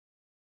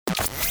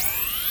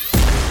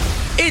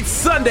It's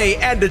Sunday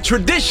and the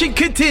tradition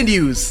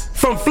continues.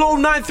 From Flow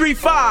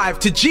 935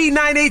 to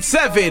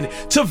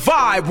G987 to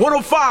Vibe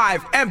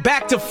 105 and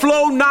back to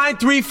Flow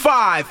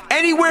 935.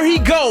 Anywhere he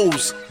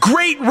goes,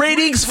 great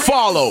ratings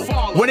follow.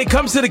 When it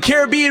comes to the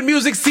Caribbean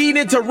music scene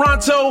in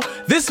Toronto,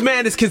 this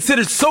man is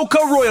considered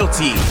soca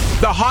royalty.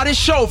 The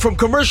hottest show from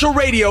commercial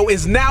radio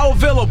is now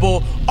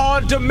available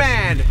on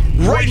demand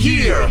right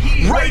here,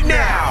 right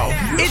now.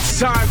 It's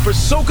time for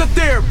Soca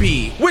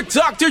Therapy with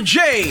Dr.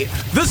 J,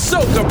 the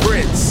Soca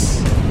Prince.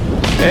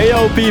 Hey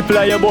yo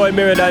people, your boy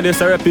Miradan, this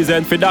I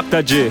represent for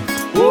Dr. J.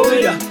 Oh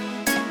yeah,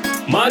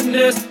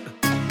 madness,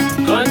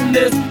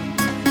 madness,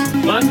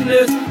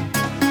 madness,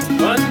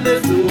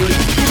 madness.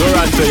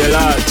 Toronto, you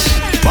large.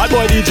 Bad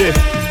boy DJ,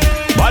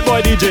 bad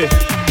boy DJ,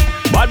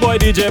 bad boy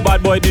DJ,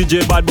 bad boy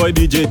DJ, bad boy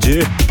DJ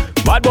J.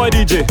 Bad boy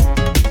DJ,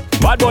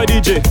 bad boy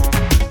DJ,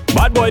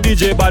 bad boy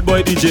DJ, bad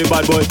boy DJ,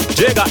 bad boy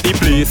J got the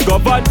place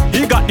governed,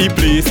 he got the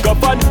place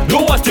governed. Do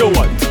what you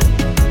want,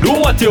 do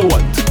what you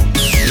want.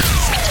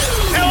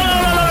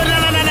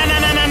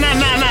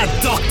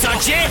 Dr.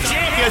 J,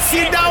 you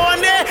see that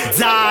one there?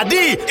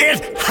 Zadi,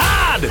 it's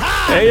hard.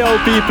 Hey yo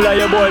people,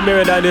 your boy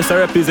Miradan, this I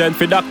represent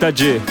for Dr.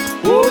 J.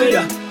 Oh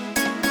yeah,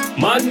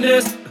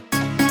 madness,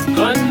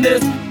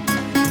 madness,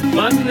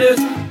 madness,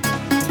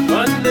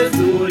 madness.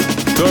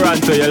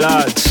 Toronto, you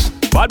large.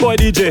 Bad boy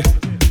DJ,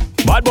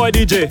 bad boy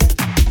DJ,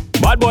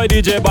 bad boy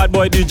DJ, bad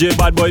boy DJ,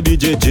 bad boy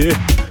DJ J.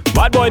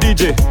 Bad boy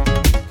DJ,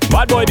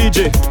 bad boy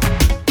DJ,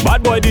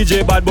 bad boy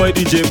DJ, bad boy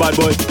DJ, bad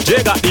boy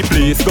J got the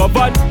place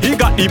governed, he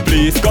got the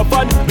place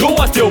governed. Do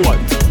what you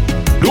want,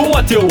 do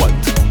what you want.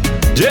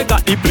 J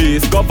got the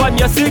place governed,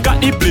 yes he got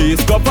the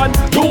place governed.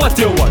 Do what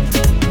you want,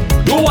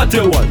 do what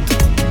you want.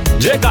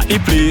 J got the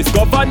place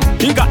governed,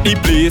 he got the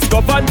place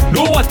governed.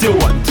 Do what you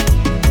want,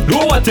 do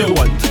what you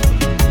want.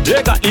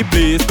 J got the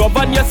place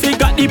governed, yes he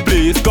got the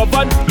place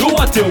governed. Do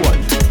what you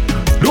want,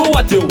 do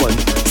what you want.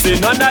 Say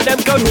none of them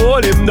can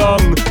hold him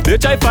down. They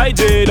try fight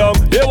J down,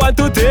 they want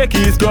to take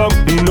his strong.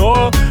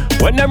 No,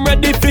 when them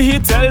ready for he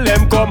tell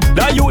them come.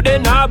 That you they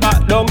not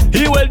back down,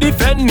 he will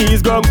defend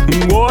his ground.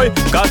 Boy,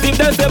 cause if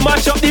they say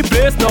mash up the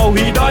place now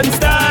he done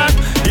start.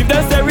 If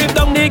they say rip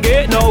down the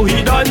gate now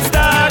he done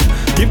start.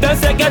 If they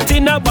say get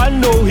in a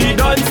band now he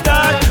done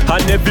start.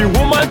 And every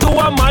woman to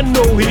a man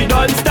now he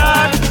done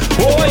start.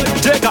 Boy,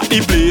 J got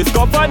the place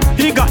governed,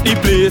 he got the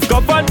place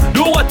governed.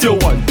 Do what you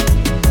want,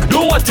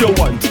 do what you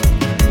want.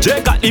 J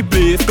got the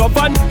place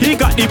governed, he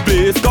got the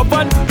place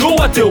governed. Do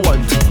what you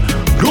want,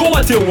 do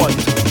what you want.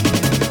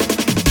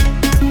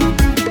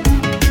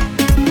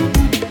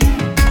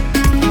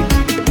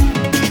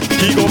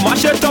 He go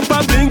mash it up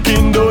and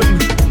blinking done,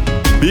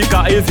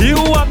 because it's he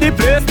who have the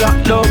place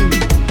locked down.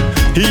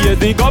 He is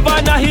the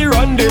governor, he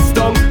run this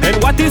town,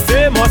 and what he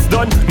say must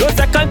done. No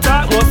second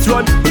talk must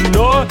run,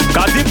 no.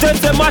 Cause if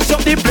just say mash up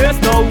the place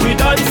now we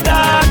done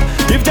start.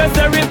 If just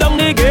say rip down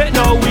the gate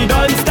now we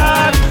done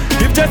start.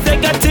 If just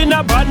say get in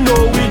a band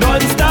now we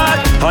done start.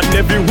 And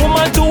every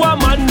woman to a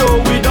man now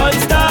we done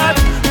start.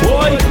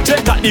 Boy,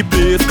 J got the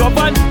place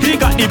governed, he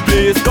got the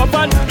place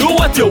governed. Do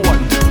what you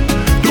want,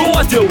 do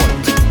what you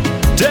want.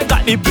 J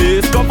got the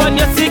place governed,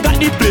 yes he got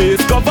the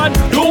place governed.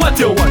 Do what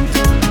you want,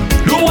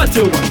 do what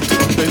you want.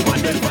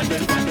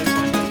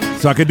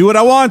 So I can do what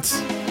I want.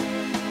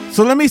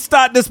 So let me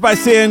start this by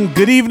saying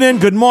good evening,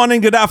 good morning,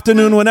 good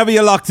afternoon, whenever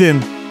you're locked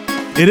in.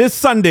 It is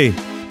Sunday,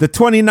 the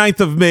 29th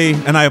of May,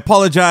 and I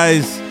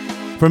apologize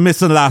for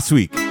missing last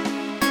week.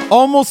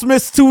 Almost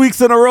missed 2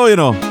 weeks in a row, you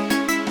know.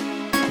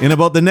 In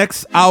about the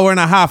next hour and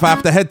a half, I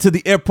have to head to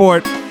the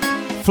airport,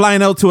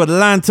 flying out to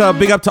Atlanta.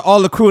 Big up to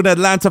all the crew in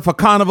Atlanta for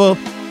Carnival.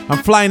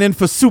 I'm flying in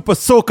for Super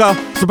Soca.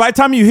 So by the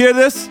time you hear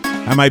this,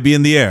 I might be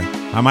in the air.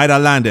 I might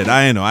have landed.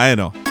 I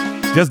know.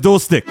 Just don't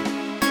stick.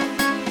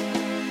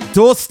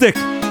 Don't stick.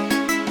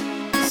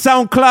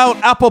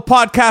 SoundCloud, Apple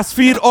Podcast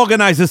feed,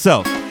 organize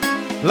yourself.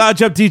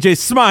 Large up DJ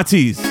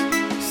Smarties.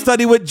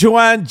 Study with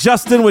Joanne,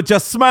 Justin with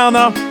Just Smile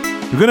Now.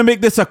 We're going to make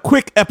this a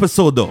quick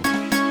episode though.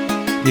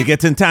 You're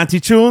getting Tanty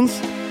tunes.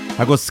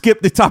 I go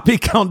skip the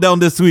topic countdown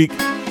this week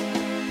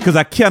because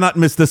I cannot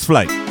miss this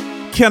flight.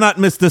 Cannot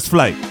miss this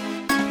flight.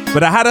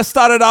 But I had to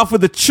start it off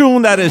with a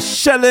tune that is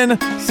Shelling,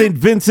 St.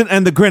 Vincent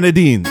and the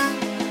Grenadines.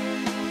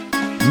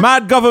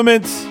 Mad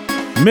Government,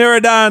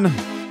 Miradan.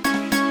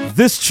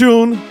 This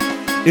tune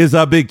is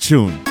a big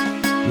tune.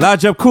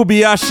 Large up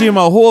Kubiyashi,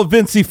 my whole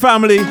Vinci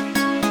family.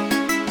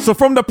 So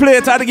from the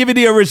plate, I had to give you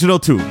the original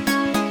too.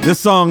 This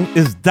song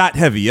is that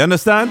heavy, you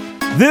understand?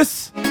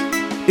 This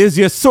is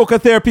your Soca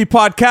Therapy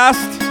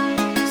podcast.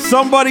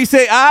 Somebody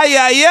say, aye,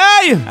 aye,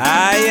 aye.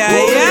 Aye,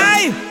 aye,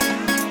 aye.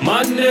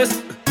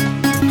 Madness,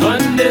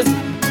 madness,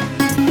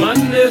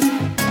 madness,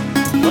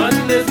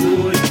 madness.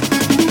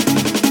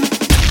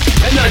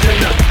 Jenna,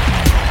 Jenna,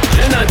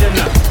 Jenna,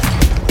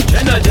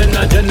 Jenna,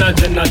 Jenna, Jenna,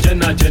 Jenna,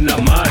 Jenna, Jenna,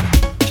 mad.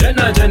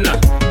 Jenna, Jenna,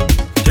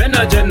 Jenna,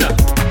 Jenna,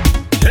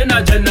 Jenna,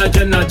 Jenna,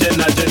 Jenna,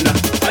 Jenna, Jenna.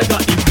 I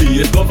got the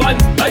place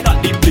governed, I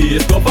got the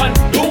place governed.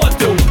 Do what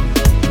you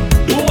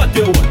want, do what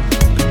you want.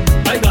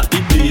 I got the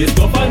place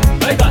governed,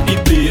 I got the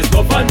place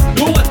governed.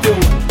 Do what you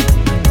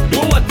want, do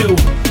what you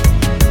want.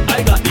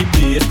 I got the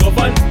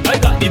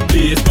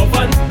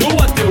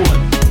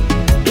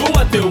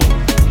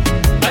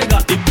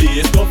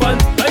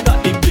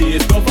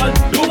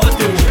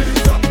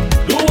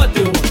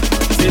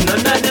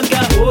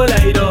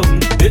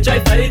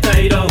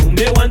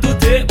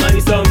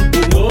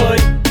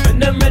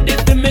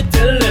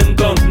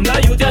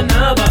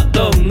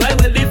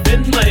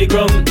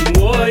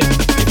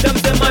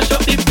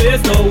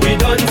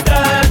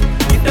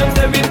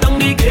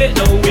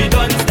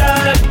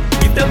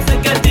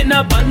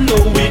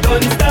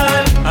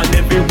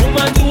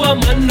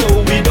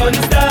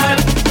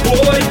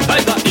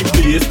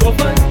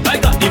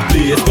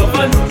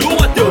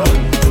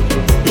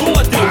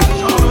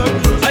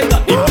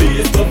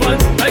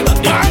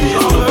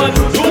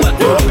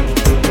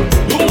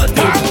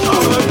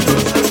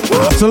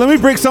So let me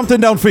break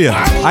something down for you.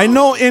 I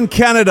know in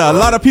Canada, a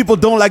lot of people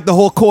don't like the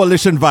whole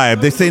coalition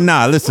vibe. They say,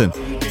 nah, listen,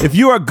 if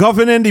you are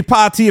governing the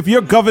party, if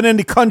you're governing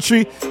the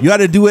country, you got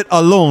to do it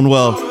alone.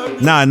 Well,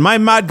 nah, in my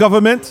mad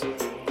government,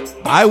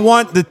 I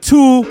want the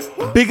two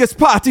biggest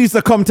parties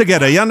to come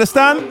together. You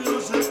understand?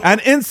 And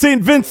in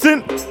St.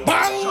 Vincent,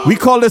 we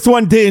call this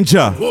one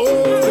Danger.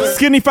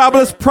 Skinny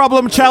Fabulous,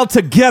 Problem Child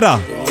together.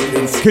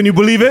 Can you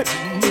believe it?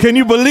 Can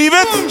you believe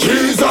it?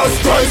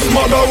 Jesus Christ,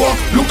 mother,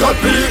 look at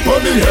people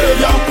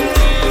behavior.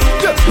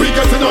 Yeah, we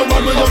getting on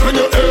bad, we up in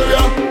your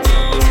area.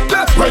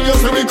 Yeah, when you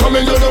see we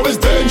coming, you know it's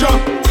danger.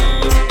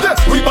 Yeah,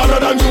 we better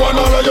than you and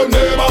all of your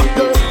neighbor.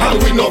 Yeah, and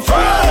we no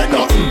afraid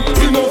nothing.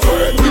 We no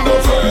afraid, we no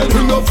afraid,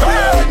 we no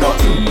afraid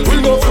nothing. We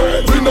no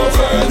afraid, we no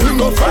afraid, we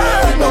no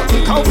afraid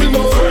nothing. Cause we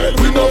no afraid,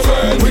 we no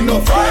afraid, we no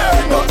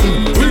afraid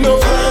nothing. We no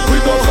afraid,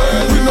 we no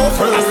afraid, we no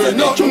afraid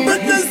nothing.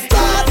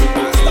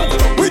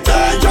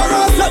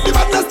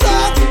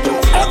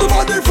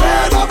 Everybody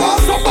afraid of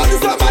us, somebody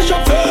say mash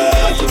up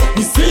face.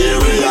 We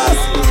serious,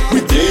 we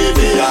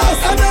devious,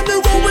 and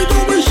anywhere we go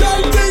we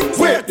shall things.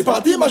 Wait, the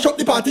party mash up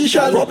the party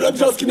shell. Problem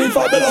just skinny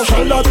fabulous.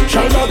 Shall not, the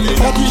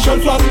party shell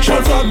flat.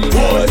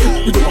 Boy,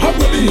 we don't have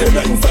no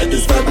behavior inside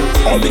this fed.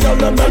 All the girls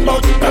them bend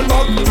back.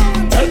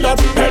 Head up.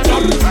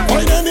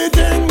 Find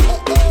anything,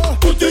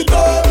 put it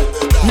up.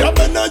 You have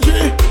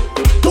energy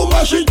to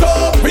mash it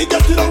up. We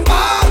get it on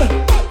bad,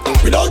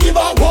 we don't give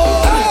a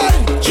what.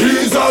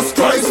 Jesus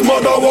Christ,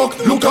 mother walk,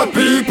 look at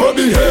people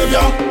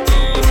behavior.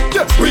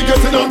 Yeah, we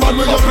getting on bad,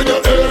 we up in your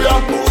area.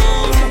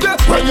 Yeah,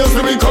 when you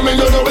see we coming,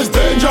 you know it's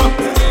danger.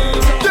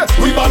 Yeah,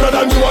 we better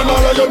than you and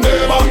all of your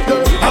neighbor.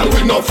 And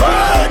we no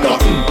afraid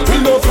nothing. We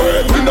no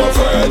afraid, we no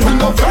afraid, we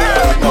no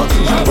afraid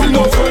nothing. We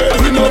no afraid,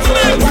 we no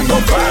afraid, we no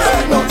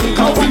afraid nothing.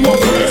 Cause we no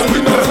afraid, we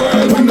no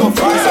afraid, we no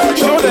afraid.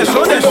 Show them.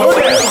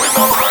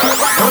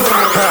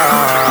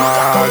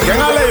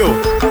 Gang Aleo,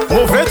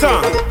 mauvais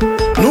temps,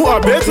 nous à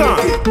béton.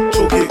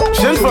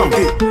 Jeune femme,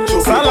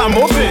 ça la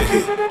mauvais.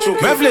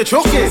 Meuf les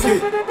choquer.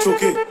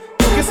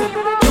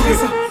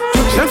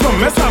 Jeune femme,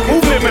 mets ça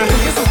ouvre les mains.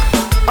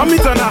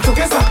 Amitana,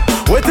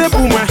 ouais t'es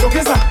pour moi.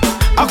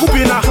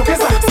 Akupina,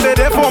 stay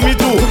there for me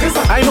too.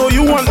 I know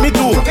you want me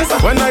to.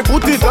 When I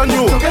put it on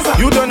you,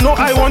 you don't know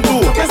I want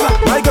to.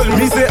 My girl,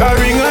 me say a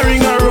ring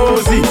a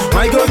rosy.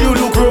 My girl, you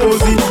look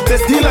rosy,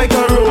 tasty like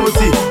a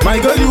rosy. My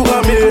girl, you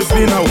amaze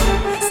me now.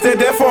 Stay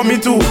there for me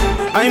too.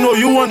 I know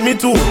you want me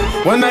to.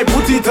 When I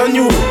put it on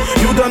you,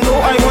 you don't know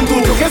I want to.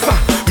 Chokesa,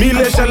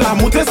 mille shella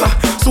mutesa,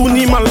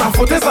 suni mal la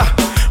fotesa.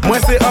 Moi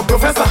c'est un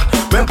professeur,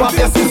 même pas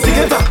faire sin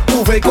cigetta.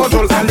 Pouvez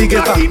control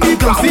alligator.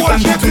 Come sit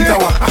and get with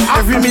our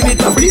every minute,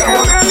 every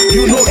hour.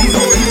 You know it's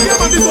all. Yeah,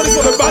 man, this one is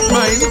for the bad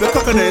mind, the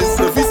cockiness,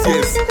 the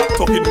vicious,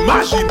 talking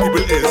machine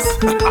people is.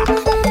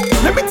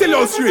 Let me tell you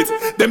all straight,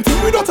 them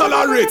things we don't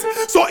tolerate.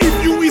 So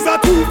if you is a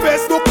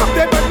two-face, no crack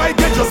them and my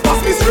get, just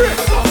pass me straight.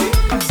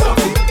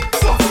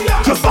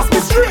 Just pass me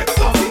straight.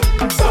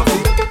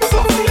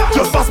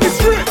 Just pass me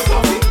straight.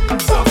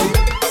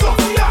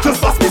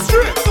 Just pass me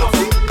straight.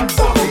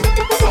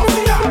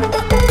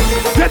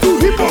 They're too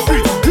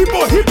hypocrite.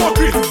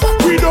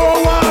 We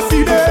don't want to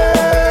see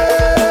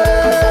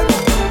them.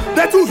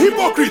 They're too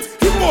hypocrite.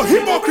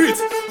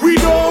 We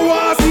don't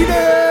want to see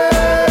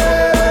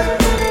them.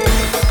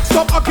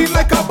 Stop acting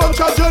like a bunch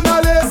of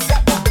journalists,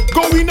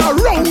 going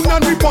around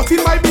and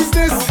reporting my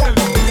business.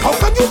 How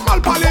can you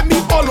malpale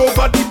me all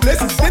over the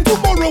place? Then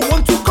tomorrow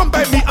want to come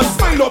by me and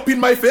smile up in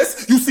my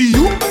face. You see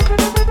you,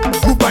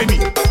 move by me.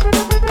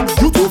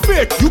 You too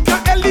fake, you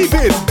can't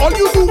elevate. All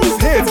you do is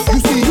hate. You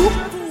see you,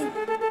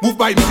 move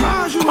by me.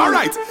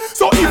 Alright,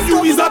 so if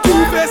you is a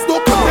two-face,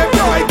 don't come there,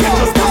 I can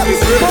just pass me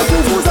straight.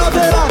 Beaucoup vous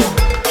avez là,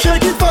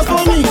 shake it fast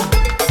for me.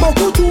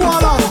 Beaucoup tout à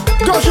la,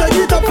 quand shake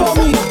it up for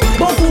me.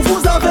 Beaucoup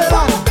vous avez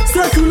là,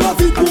 c'est que la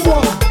vie pour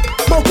moi.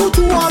 Beaucoup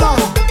tout à la,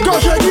 quand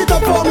shake it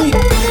up for me.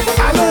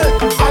 Allez,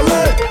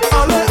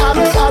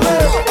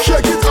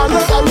 shake it,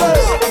 allez,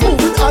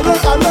 move it,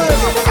 allez,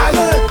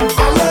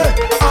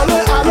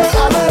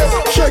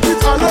 shake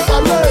it, allez,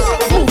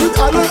 move it,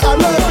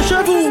 allez,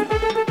 chez vous,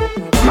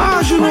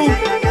 ma genou.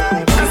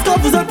 Est-ce que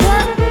vous êtes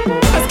prêts?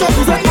 Est-ce que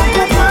vous êtes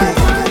encore prêts?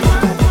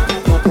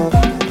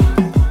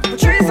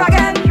 Trees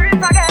again.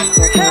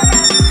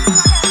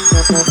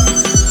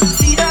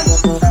 See the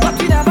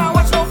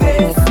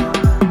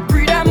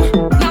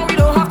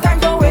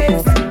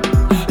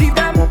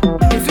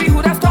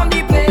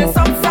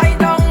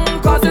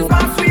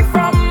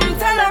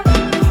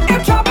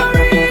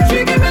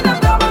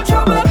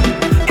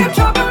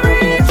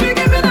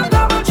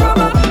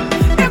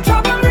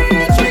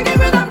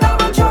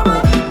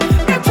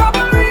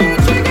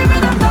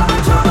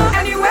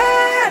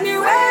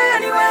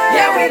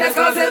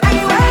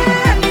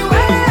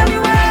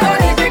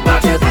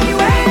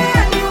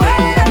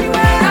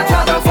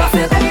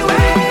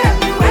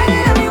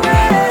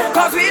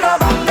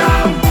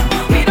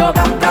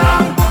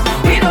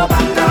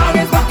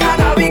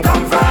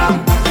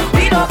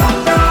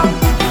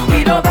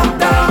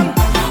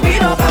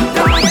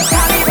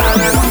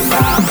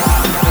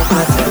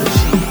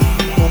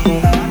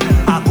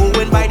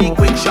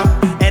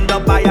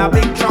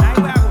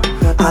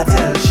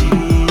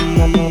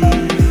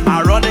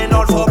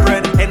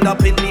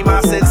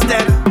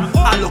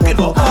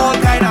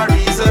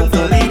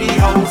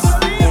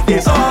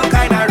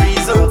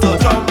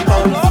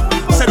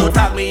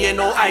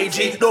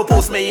IG, don't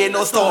post me in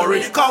no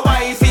story. Cause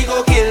why if he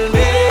go kill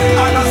me?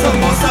 I'm not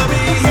supposed to be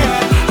here,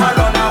 I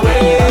run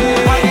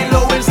away. Why they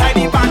low inside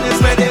the band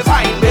is where they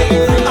find me.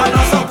 I'm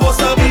not supposed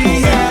to be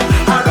here,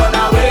 I run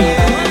away.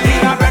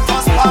 In a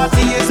breakfast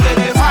party is where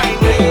they find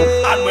me.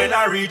 And when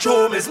I reach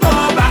home it's more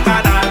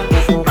bacchanal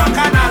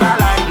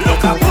alive.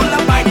 Look, I pull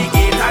up by the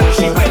gate and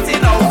she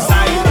waiting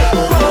outside.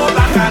 More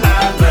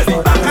bacchanal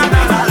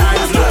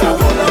alive. Look, I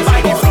pull up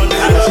by the front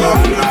and she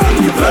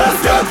waiting.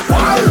 Let's get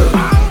wild.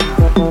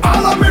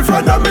 All of me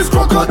friend them is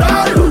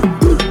crocodile.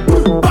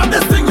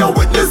 Baddest thing you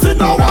witness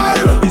in a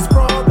while.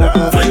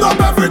 Fling up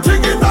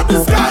everything in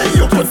the sky.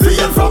 You can see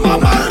it from a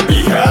mile.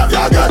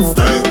 Behavior gets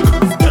stink.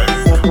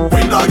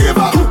 We don't give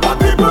a what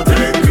people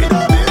think.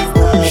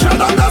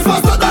 Shut up, that's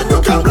faster than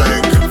you can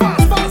blink.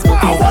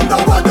 I wonder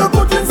what they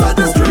put inside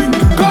this drink.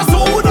 Cause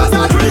who does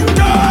not drink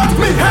that?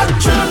 Me head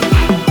chip,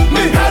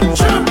 me head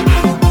chip,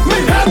 me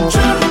head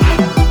chip,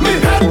 me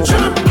head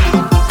chip.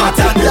 I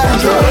tell you that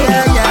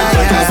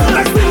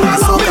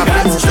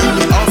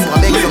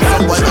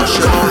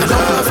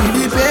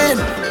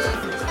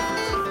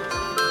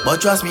but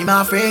trust me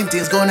my friend,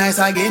 things go nice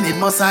again, it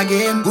must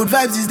again. Good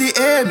vibes is the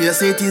aim,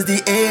 yes it is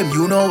the aim.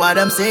 You know what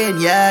I'm saying,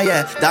 yeah,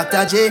 yeah.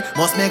 Dr. J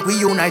must make we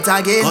unite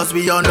again. Cause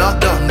we on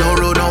lockdown, no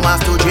road, no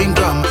mask to drink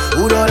from.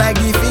 Who don't like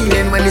the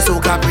feeling when the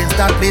soca prince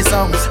start play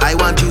songs? I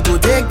want you to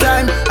take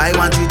time, I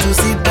want you to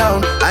sit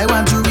down. I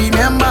want you to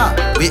remember,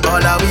 we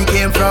all that we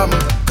came from.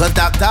 Cause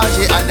Dr.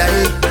 J and the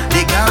hip,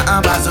 they can't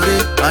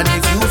ambassador. And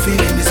if you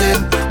feeling the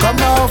same, come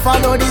now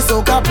follow the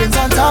soca prince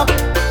on top.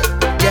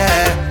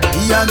 Yeah,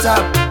 he on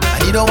top.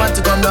 He don't want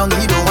to come down,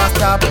 he don't want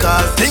to stop.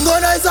 Cause thing go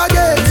nice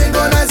again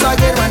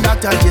when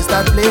Dr. J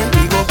start playing.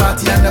 We go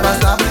party and never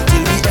stop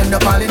till we end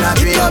up all in a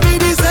train. It could be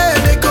the same,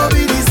 it could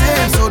be the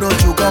same. So don't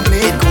you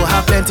complain. Go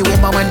have plenty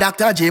woman when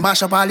Dr. J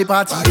mash up all the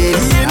party day.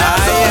 Feeling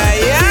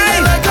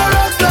like a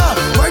rockstar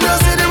when you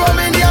see the rum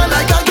in the hand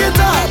like a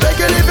guitar. Make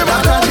you live in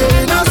Dr. J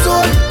in a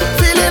soul.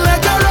 Feeling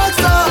like a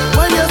rockstar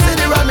when you see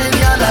the rum in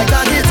the hand like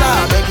a guitar.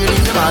 Make you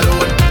leave him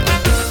alone.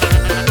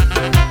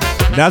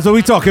 That's what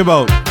we talking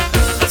about.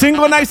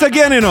 Single nice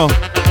again, you know.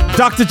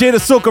 Dr. J the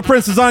Soca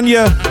Prince is on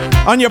your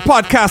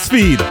podcast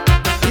feed.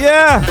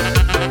 Yeah.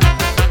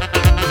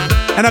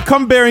 And I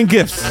come bearing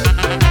gifts.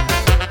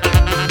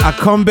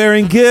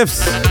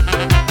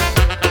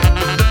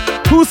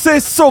 Who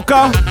says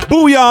Soca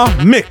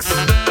Booyah Mix?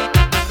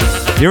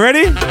 You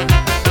ready?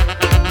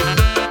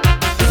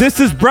 This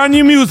is brand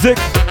new music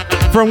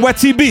from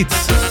Wetty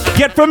Beats.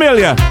 Get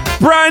familiar.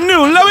 Brand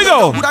new. Let me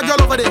go. Who that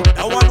girl over there?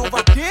 That one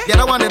over there? Yeah,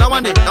 that one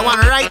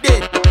right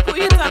there. Who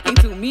you talking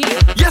to, me?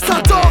 Yes,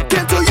 I'm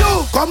talking to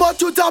you. Come out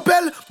to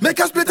Tapel, make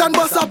a split and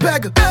bust a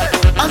peg.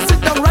 And sit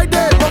down right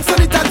there, bounce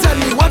on it and tell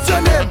me what's your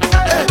name.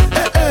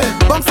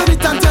 Bounce on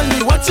it and tell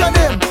me what's your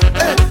name.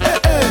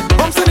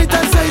 Bounce on it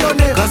and say your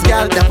name. Cause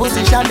girl, the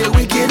position they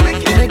wicked.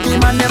 You make the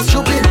man them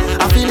stupid.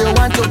 I feel you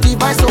want to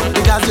divide so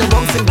because you're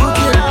bouncing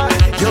cooking.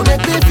 You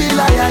make me feel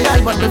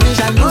like but the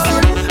vision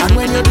losing. And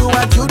when you do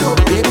what you do,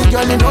 baby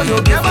girl, you know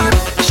you're giving.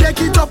 Shake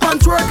it up and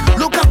twerk,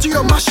 look after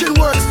your machine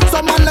works.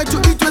 Some man like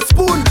to eat with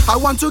spoon, I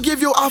want to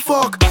give you a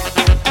fork.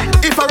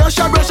 If I rush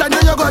a brush, I know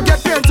you're gonna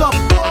get paint up.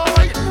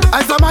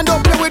 As a man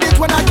don't play with it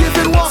when I give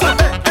it walk.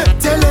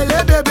 Tell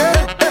baby,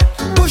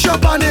 push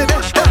up on it.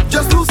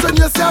 Just loosen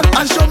yourself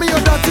and show me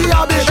your dirty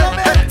habit.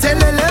 Tell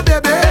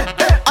baby,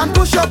 and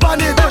push up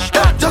on it.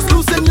 Just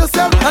loosen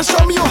yourself and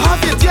show me you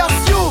have it. Yes,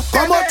 you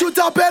come out to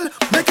Tapel,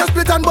 make a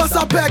split and bust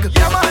a peg.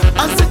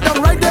 And sit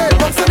down right there,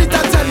 bounce on it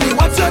and tell me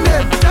what's your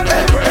name.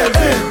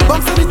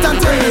 Bounce on it and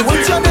tell me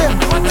what's your name.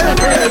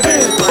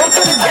 Bounce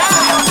on it.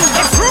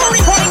 It's true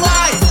reporting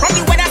live from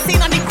the weather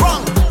scene on the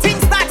ground.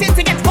 Things starting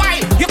to get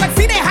wild. You can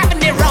see they having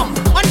their rum.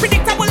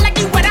 Unpredictable like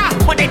the weather,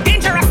 but they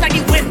dangerous like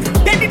the wind.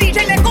 Then the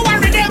DJ let go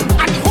and rhythm,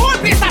 and the whole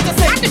place starts to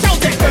sing and the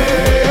shouting.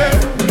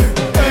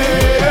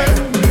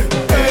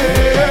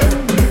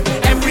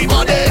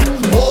 Everybody,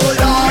 hold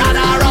on,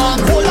 gather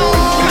round, hold on,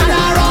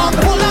 gather round,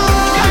 hold on,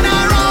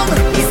 gather round.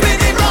 He's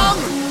spinning wrong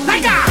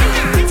like a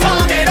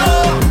tornado,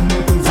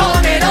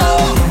 tornado,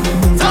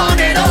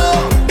 tornado.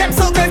 Them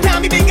so good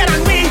can't be bigger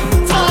than me.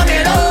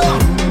 Tornado,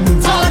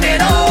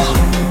 tornado,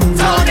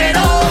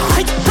 tornado.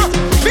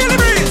 Feel the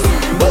breeze.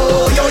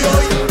 Oh yo yo,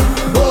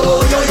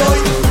 oh yo yo,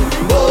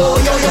 oh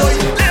yo yo.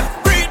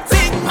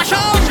 Everything mash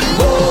up.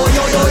 Oh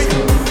yo yo,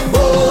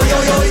 oh yo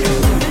yo,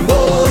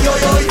 oh yo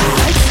yo.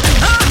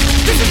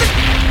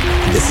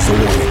 This is a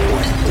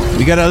warning.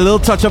 We got a little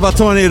touch of a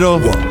tornado.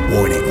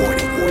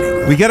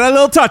 Warning. We get a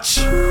little touch.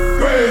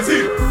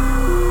 Crazy.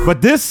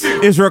 But this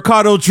is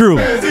Ricardo Drew.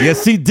 You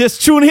see this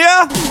tune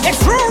here? It's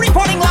true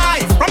reporting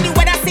live from the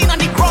weather scene on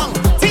the ground.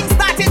 Things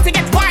starting to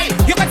get wild.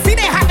 You can see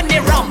they having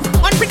their rum.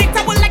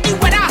 Unpredictable like the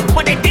weather,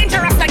 but they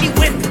dangerous like the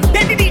wind.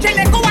 Then the DJ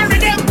let go and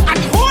rhythm, and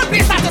the whole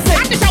place starts to sing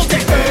and the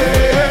shouting.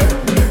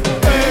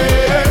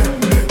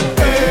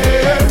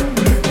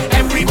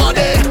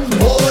 Everybody,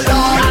 hold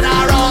on,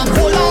 gather round,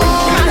 hold on,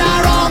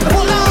 gather round,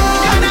 hold on,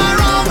 gather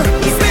round.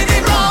 He's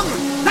spinning wrong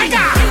like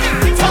a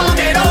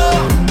tornado,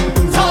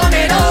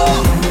 tornado,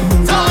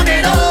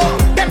 tornado.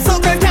 Them so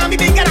good can't be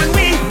bigger than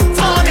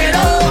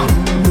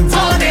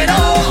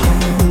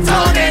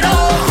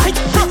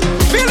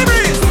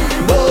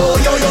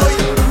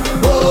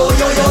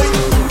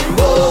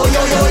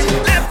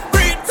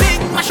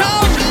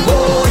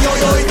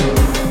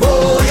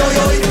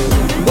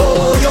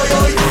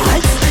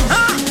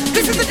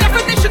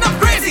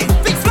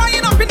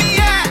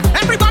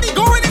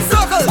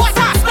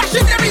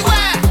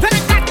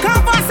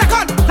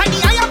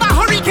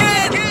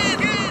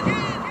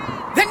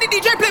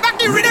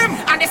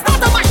Everybody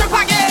start to mash up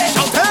again.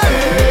 Shout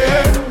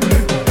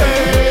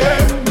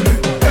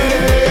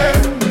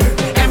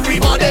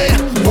everybody,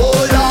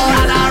 hold on,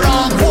 and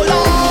around, pull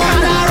on,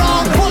 and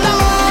around, pull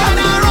on, and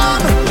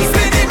around.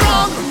 Spin it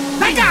wrong,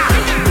 like that.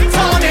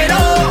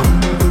 Tornado,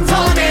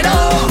 tornado,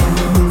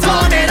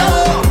 tornado.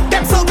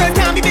 Them so good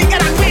can't be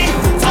bigger than me.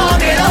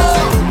 Tornado,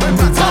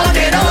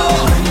 tornado,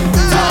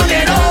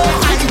 tornado.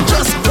 I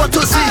just want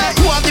to see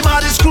who are the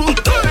maddest crew.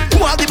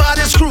 Who are the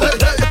maddest crew?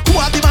 Who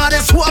are the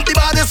maddest? Who are the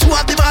maddest? Who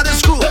are the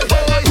maddest crew?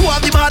 Who are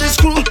the maddest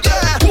crew?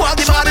 Who are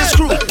the maddest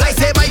crew? I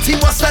say my team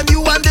was than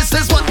you, and this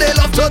is what they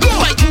love to do.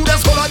 My crew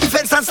just hold on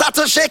defense and start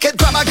to shake it.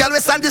 Grab a girl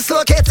waist and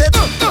dislocate it.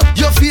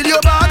 You feel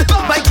your bad?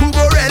 My crew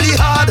go really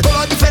hard.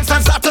 Hold on defense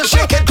and start to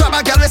shake it. Grab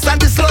a girl waist and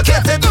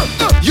dislocate it.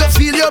 You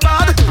feel your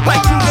bad? My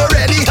crew go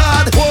really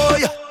hard.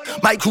 Boy,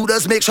 my crew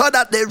does make sure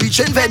that they reach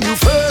in venue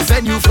first,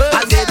 and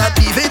they're not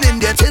leaving in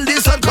there till the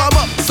sun come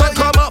up. Sun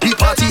come up. We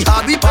party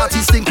hard, we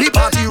party stink, we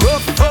party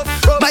rough.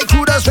 My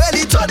crew does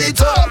really turn it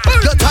up.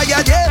 You're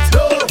tired yet?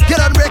 No. You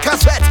don't break a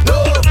sweat?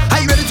 No.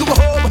 Are you ready to go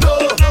home? No.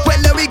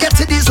 When we get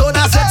to the zone,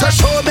 I said to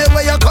show me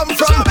where you come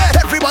from.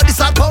 Everybody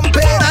start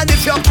pumping, and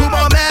if you're too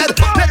more mad,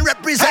 then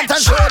represent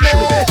and show me.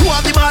 Who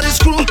are the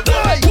maddest crew?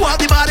 Who are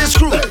the maddest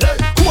crew?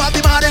 Who are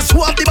the maddest? Who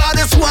are the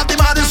maddest? Who are the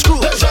maddest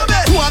crew?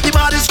 Who are the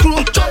maddest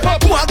crew?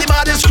 Who are the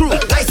maddest crew?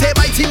 I say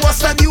my team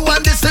was than you, and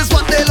this is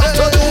what they love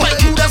to do. My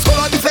crew does hold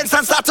on defense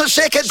and start to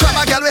shake it. Grab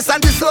a girl waist and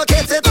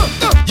dislocate it.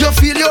 You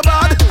feel your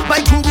bad? My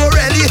crew go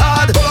really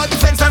hard. Hold on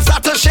defense and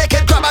start to shake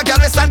it. Grab a girl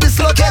waist and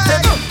dislocate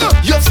it.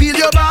 You feel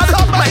your bad?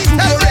 My crew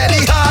go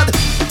really hard.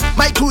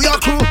 My crew, your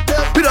crew,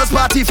 we just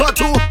party for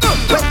two.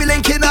 When we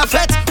link in a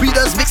fete, we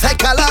just mix like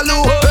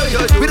Kalalu.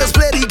 We just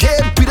play the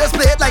game, we just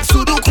play it like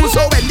Sudoku.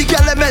 So when the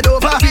girl them head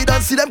over, we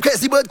don't see them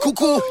crazy bird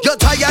cuckoo. You're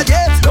tired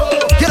yet?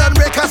 You don't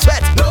break a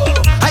sweat?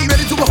 Are you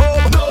ready to go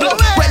home?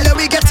 When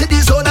we get to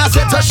the zone, I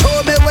said to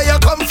show me where you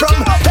come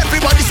from.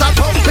 Everybody start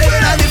pumping,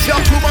 and if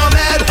you're crew more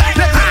mad,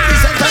 then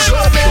represent and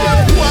show me.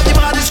 Who are the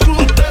maddest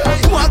crew?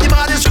 Who are the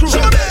maddest crew?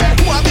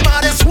 Who are the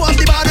maddest? Who are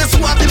the maddest?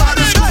 Who are the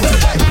maddest crew?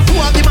 Who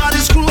are the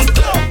maddest crew?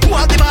 Who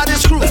are the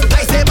maddest crew?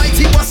 I say my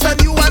team was than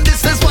you, and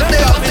this is what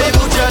they are.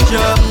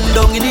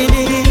 Down in the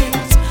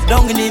knees,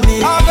 down in the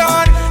knees,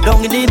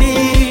 down in the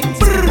knees,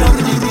 down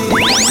in the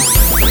knees.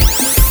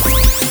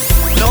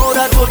 Now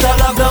that total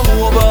lockdown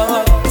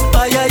over,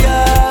 ay ay ay,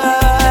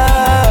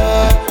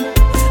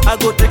 I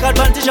go take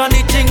advantage on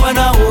the thing when I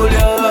hold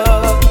ya.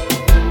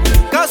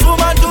 'Cause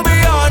woman, to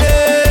be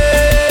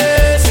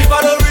honest, if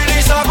I don't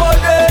release a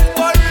golden,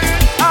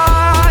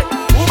 aye,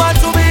 woman,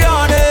 to be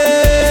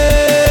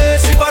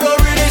honest, if I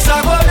don't release a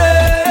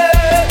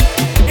golden,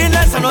 in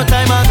less than no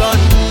time I gone.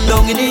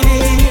 Down in the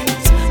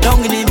knees,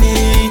 down in the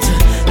meat,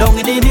 down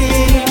in the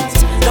knees,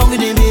 down in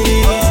the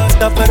meat.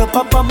 Stop at the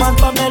papa man,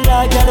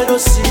 Pamela, girl, let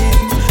us see.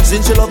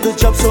 Since you love the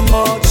job so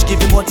much,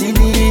 give him what he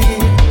need.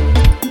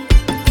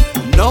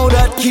 Now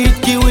that kid,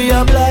 give we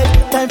a blind.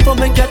 Time for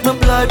me get my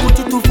blind, put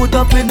your 2 foot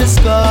up in the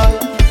sky.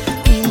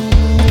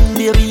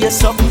 Baby, you're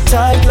something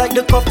tight, like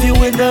the coffee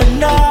in the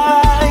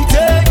night.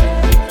 Hey,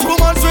 2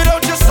 months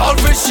without your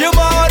selfish, you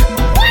mad.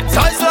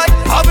 Ties like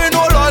having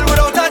no oil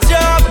without a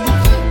job.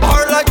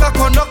 Like a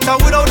conductor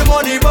without the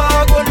money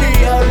bag. Only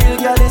a real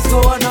girl is go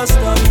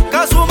understand.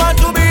 'Cause woman,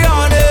 to be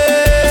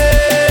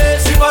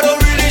honest, if I don't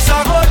release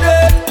a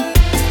golden,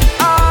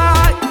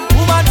 aye,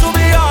 woman, to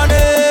be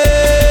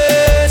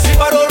honest, if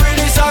I don't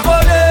release a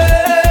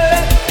golden,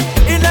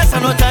 in less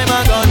than no time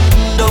I gone.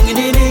 Down in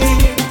the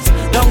knees,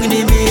 down in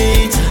the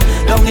meat,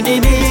 down in the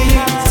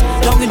knees,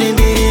 down in the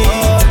meat.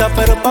 Stop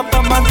at the papa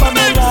man,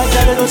 Pamela,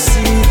 girl, let us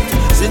see.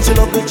 Since you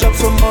love the job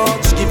so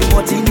much, give him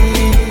what he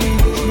needs.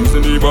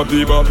 Using the bop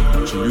the bop,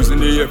 she using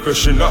the air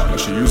freshener.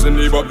 She using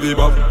the bop the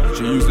bop,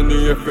 she using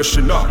the air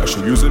freshener. She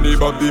using the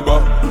bop the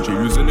bop, she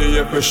using the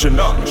air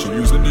freshener. She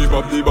using the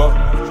bop the bop,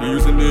 she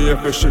using the air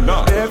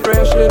freshener. Air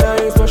freshener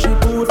is what she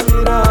puts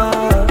in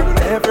her.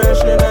 Air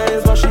freshener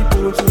is what she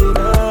puts in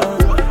her.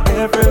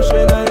 Air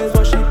freshener is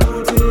what she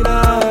puts in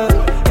her.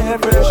 Air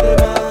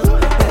freshener,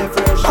 air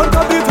freshener. On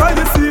top the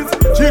toilet seat,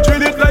 she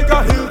drill it like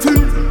a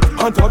Hilton.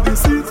 On top the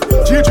seat,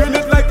 she drill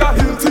it like a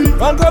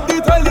Hilton. On top the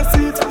toilet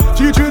seat,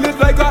 she drill it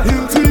like a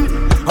Hilton.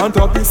 On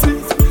top the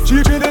seat,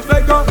 she drill it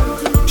like a.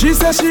 She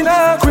says she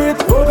not quit,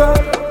 oh God.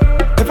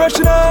 If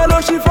she not know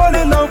she fall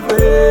in love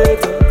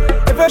with.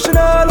 If she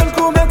not know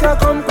cool make her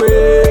come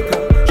quick.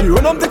 She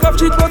run up the cup,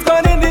 she was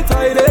gone in the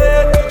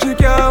toilet. She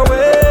can't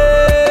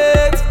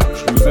wait.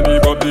 She using the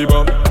bop the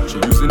bop, she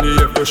using the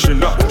air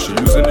freshener. She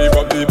using the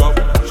bop the bop,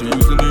 she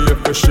using the air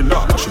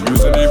freshener. She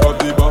using the bop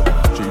the bop,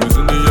 she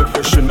using the air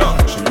freshener.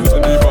 She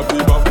using the bop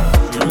the bop,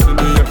 she using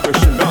the air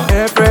freshener.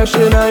 Air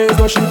freshener is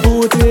what she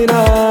put in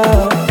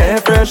her. Air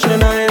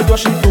freshener is what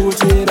she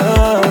put in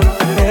her.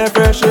 Air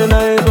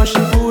freshener is what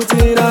she put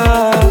in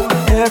her.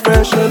 Air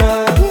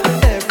freshener,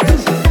 air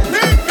freshener.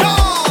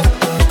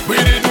 We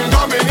didn't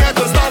come in here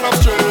to stand up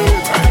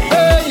straight.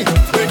 Hey,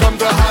 we come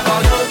to have a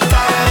good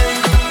time.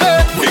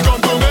 Hey, we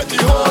come to make the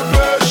whole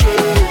place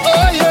shake.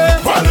 Oh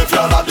yeah. Well, if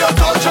you love your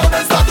culture,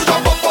 then start to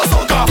jump up for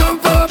soca.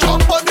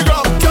 Jump on the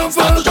ground.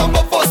 Start to jump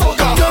up for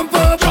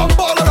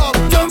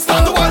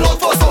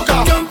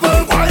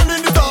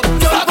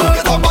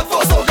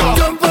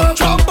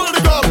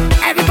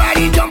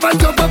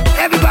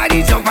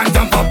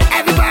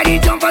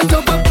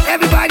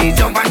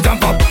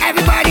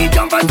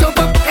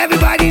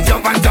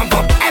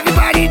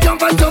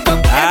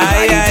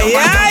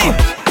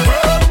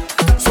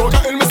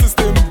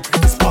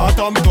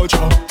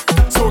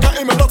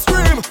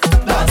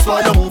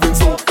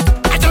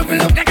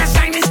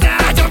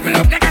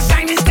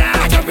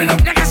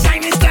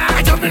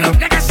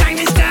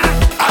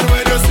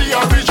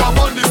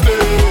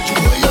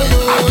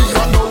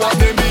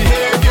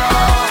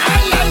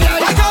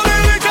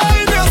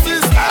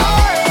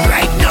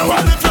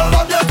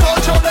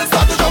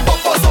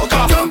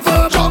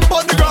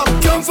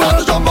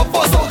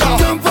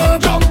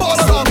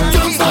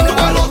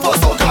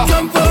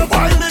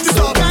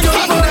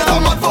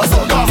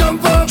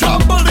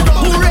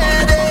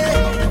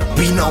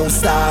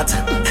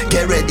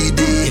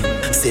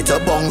say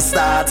to bong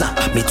start.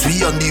 Me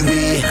three on the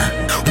way.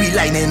 We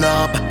lining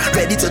up,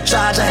 ready to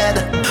charge ahead.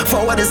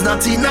 Forward is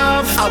not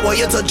enough. I want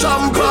you to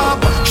jump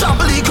up,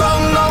 trample the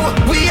ground now.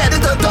 We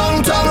headed to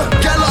downtown.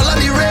 Girl all on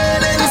the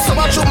railing, so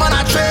much woman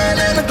are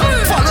trailing.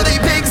 Follow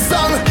the big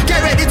song,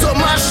 get ready to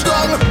mash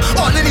down.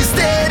 All in the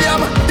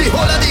stadium, the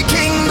whole of the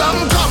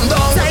kingdom come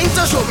down. Time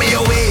to show me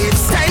your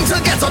waves, time to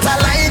get out of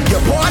line. You're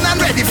born and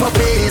ready for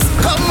pace.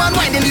 Come and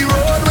wind in the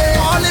roadway,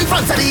 all in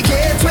front of the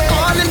gateway,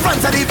 all in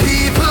front of the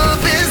people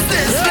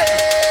business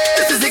place.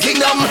 This is the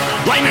kingdom.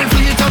 Wine and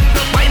flee it up,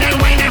 wine and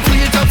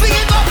flee it up, flee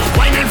it up.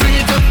 Wine and flee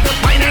it up,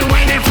 wine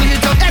and flee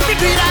it up. Every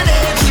beat and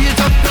edge, flee it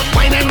up,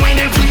 wine and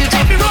flee it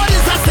up. Every road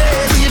is a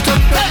stage, flee it up,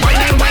 wine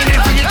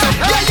and flee it up.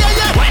 Yeah, yeah,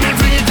 yeah. Wine and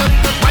flee it up,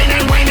 wine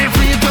and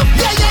flee it up.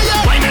 Yeah, yeah,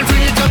 yeah. Wine and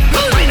flee it up,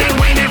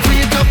 wine and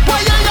flee it up. Why,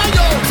 yeah, yeah,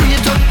 yo, flee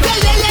it up. Yeah,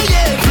 yeah, yeah,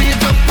 yeah, flee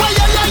it up. Why,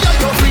 yeah, yeah,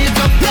 yeah, yo, flee it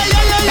up. Yeah,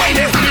 yeah, yeah, yeah. Wine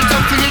and flee it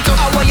up, flee it up.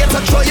 I want you to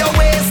throw your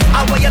waist,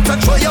 I want you to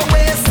throw your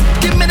waist.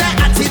 Give me that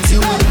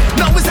attitude.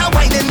 Now is a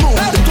whining mood.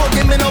 Don't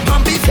give me no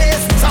bumpy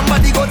face.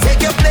 Somebody go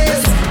take your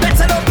place.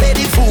 Better don't play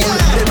the fool.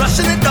 They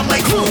rushing it down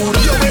like food.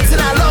 You're waiting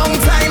a long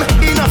time.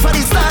 Enough of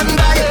the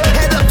standby.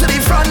 Head up to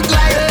the front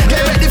line.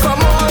 Get ready for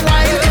more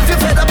wine. If you're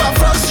fed up of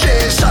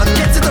frustration,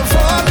 get to the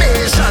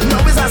formation.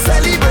 Now is a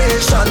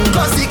celebration.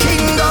 Cause the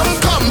kingdom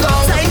come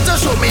down. Time to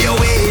show me your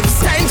waves.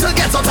 Time to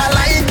get out of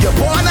line. You're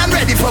born and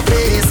ready for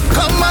pace.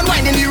 Come and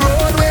wind in the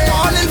roadway.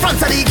 All in front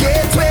of the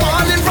gateway.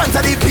 All in front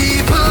of the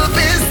people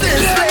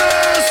business.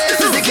 This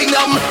is the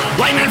kingdom.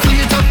 Wine and flee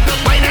it up.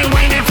 Wine and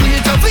flee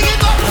it up. Flee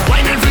it up.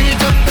 Wine and flee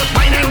it up.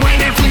 Wine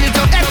and flee it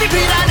up. Every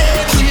beat and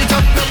edge. Flee it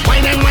up.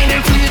 Wine and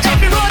flee it up.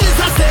 Every road is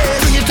a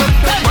stage. Flee it up.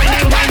 Wine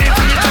and flee it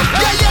up.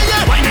 Yeah, yeah,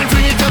 yeah. Wine and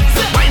flee it up.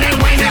 Wine and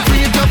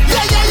flee it up.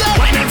 Yeah, yeah, yeah.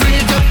 Wine and flee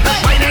it up.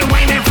 Wine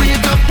and flee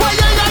it up. Why,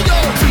 yeah, yeah, yo.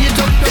 Flee it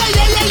up. Yeah,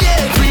 yeah, yeah,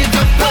 yeah. Flee it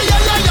up. Why,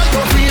 yeah, yeah, yeah, yo.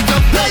 Flee it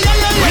up. Yeah, yeah,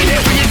 yeah, yeah. Wine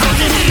and flee it up.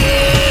 In the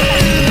air.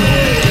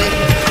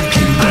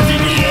 Party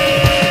in the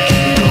air.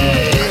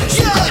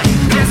 Yeah.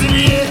 Party in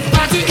the air.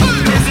 Party in the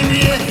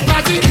air. Party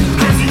in the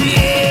air.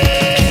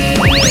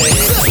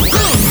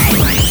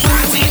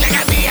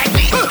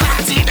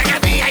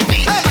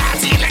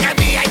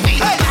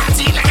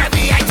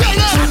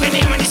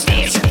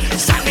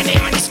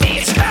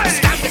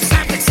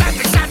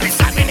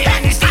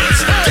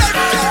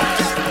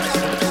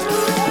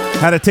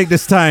 Had to take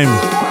this time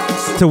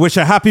to wish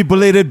a happy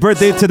belated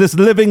birthday to this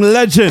living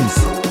legend.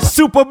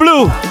 Super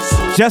Blue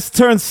just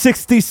turned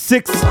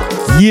 66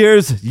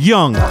 years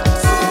young.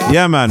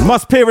 Yeah, man.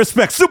 Must pay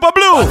respect. Super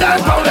Blue!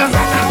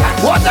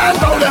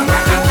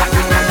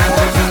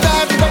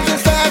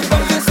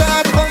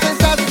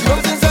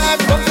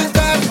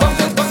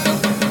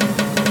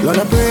 Lord,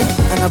 I pray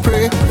and I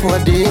pray for a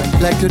day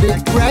like today,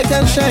 bright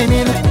and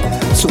shining.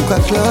 Soca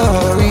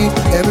glory,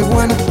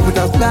 everyone with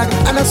a flag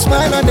and a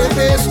smile on their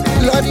face.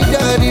 Lordy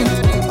daddy,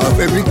 of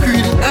every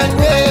creed and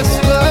race,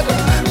 Lord.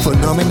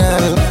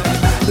 Phenomenal,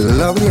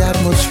 lovely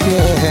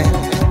atmosphere.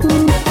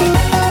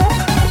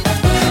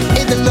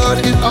 If the Lord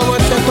is our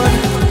shepherd,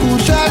 who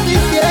shall be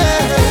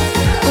feared?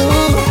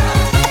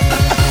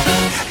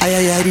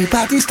 Aye, the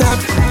party start,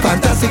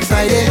 fantastic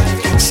Friday.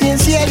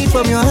 Sincerely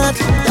from your heart,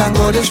 thank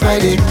God it's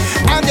Friday.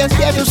 I'm just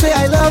here to say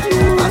I love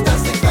you,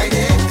 fantastic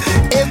Friday.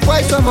 If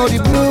boys somehow the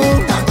blue,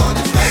 thank God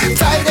it's Friday.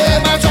 Friday,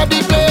 match up the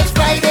place,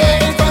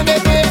 Friday. In front of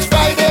the place,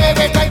 Friday.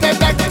 Red,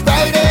 black,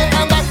 Friday.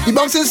 I'm back. The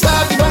bouncing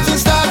start, the bouncing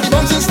start, the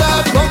bouncing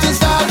start, the bouncing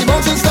start, the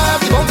bouncing start,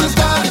 the bouncing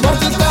start, the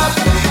bouncing start.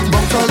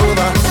 Bounce all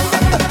over.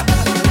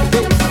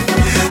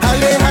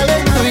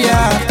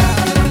 Hallelujah.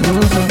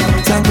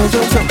 Thank God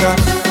for soca.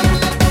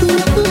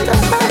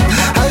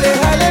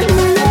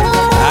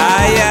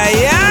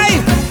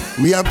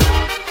 We are.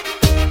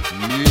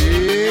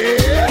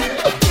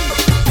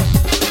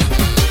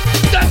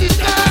 That is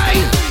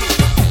time.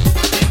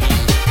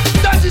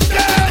 That is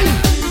time.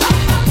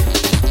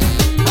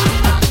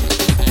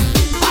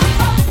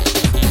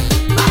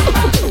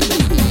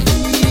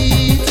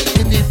 Beat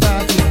in the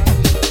party.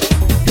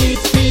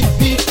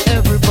 Beat,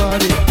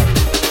 everybody.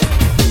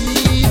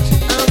 Beat,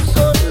 I'm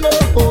so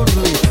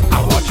lonely.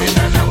 I'm watching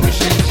and I'm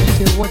wishing. She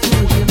said, what you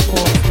wishing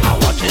for? I'm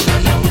watching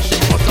and I'm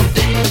wishing for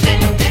something.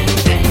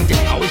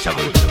 I wish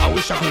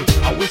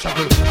I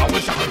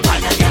could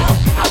find a girl.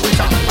 I wish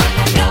I could find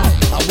a girl.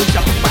 I wish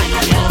I could find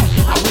a girl.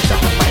 I wish I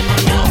could find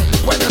a girl.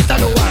 When I start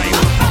to whine,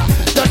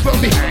 not from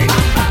behind.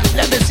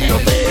 Let me see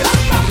your face.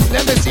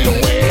 Let me see your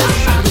waist.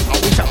 I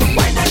wish I could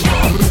find a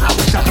girl. I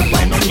wish I could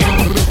find a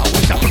girl. I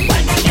wish I could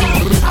find a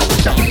girl. I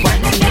wish I could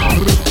find a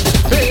girl.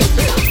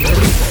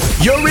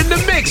 You're in the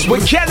mix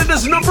with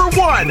Canada's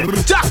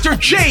 #1, Dr.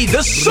 J, the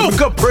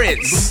Soca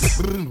Prince.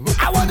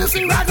 I want to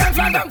see rock and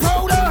flag and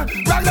powder.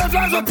 Rock and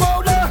flag and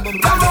powder.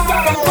 Rock and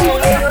flag and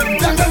powder.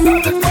 Rock and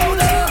flag and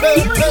powder.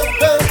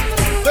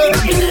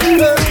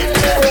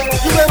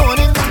 You may want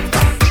it.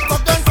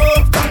 Fuck and go.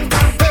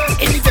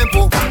 In the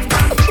tempo.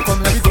 Come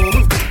let me go.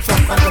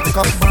 Some man to pick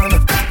up man.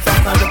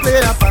 Some man to play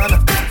that pan.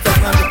 Some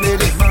man to play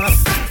the mass.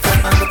 Some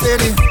man to play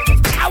the.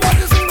 I want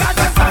to see rock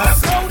and flag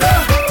and powder.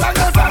 Rock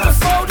and flag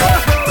and powder.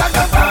 Rock and flag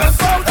and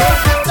powder.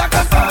 Rock and flag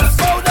and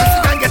powder.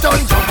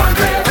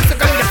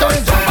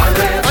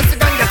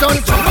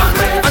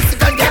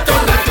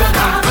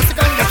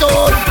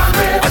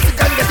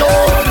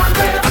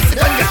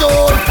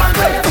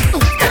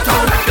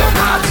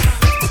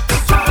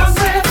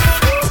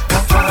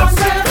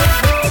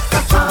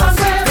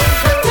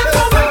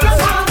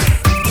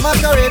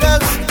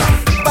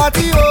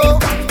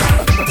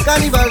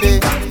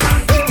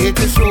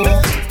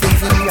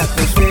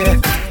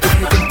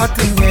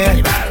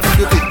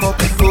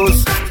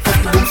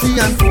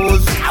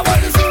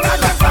 want to see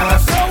black and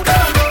fast soda,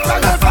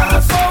 black and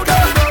fast soda,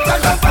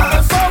 black and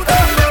fast soda,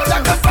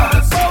 black and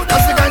fast soda.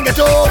 As the gun get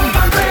on,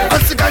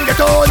 as the gun get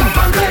on,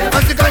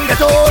 as the gun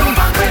get on,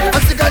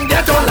 as the gun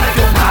get on,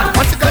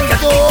 as the gun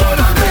get on,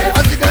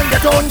 as the gun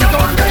get on, get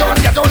on, get on,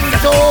 get on,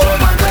 get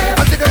on,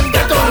 as the gun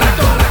get on, get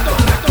on.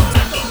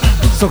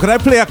 So could I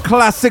play a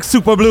classic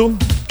Super Blue?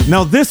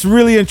 Now this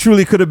really and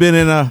truly could have been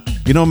in a,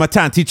 you know, my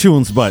Tanty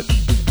Tunes, but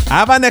I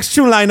have our next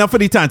tune lined up for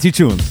the Tanty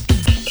Tunes.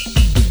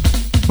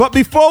 But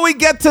before we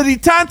get to the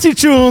Tanty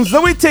Tunes,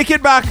 let me take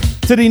it back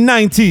to the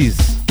 90s.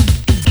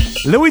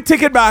 Let me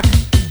take it back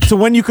to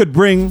when you could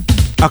bring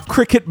a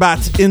cricket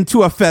bat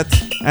into a fete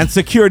and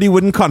security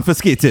wouldn't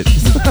confiscate it.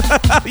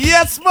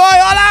 Yes, boy,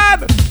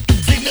 hold on!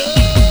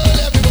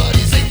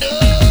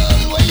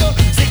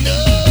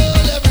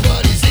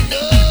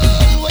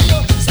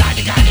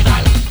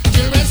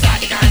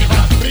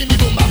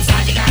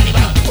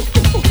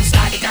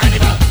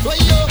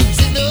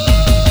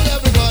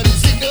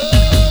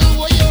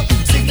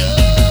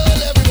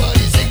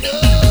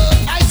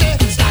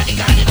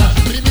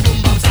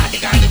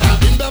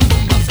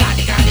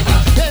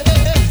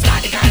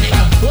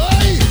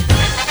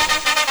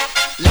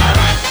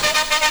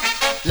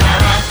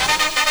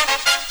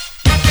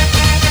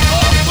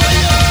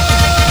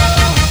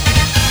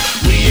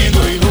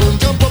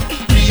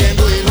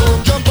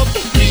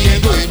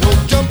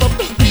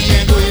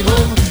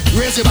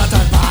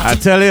 I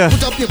tell you,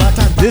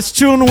 this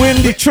tune win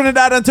the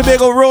Trinidad and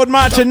Tobago Road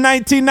March in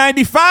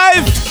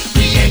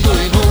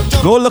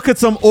 1995. Go look at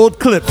some old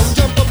clips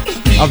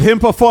of him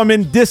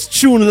performing this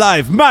tune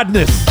live.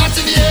 Madness.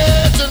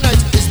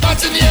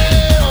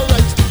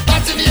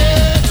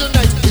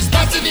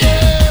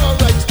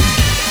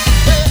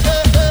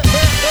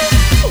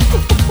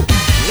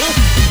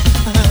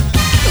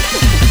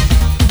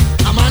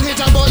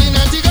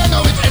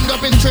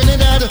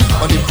 Trinidad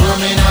on the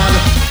promenade,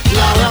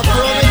 Lara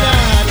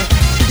promenade.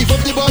 He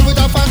put the ball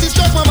with a fancy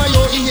stroke, mama,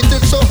 yo, he hit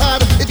it so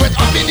hard. It went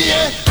up in the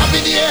air, up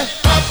in the air,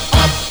 up,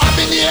 up, up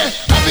in the air,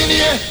 up in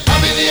the air, up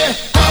in the air,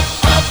 up,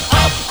 up,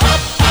 up, up,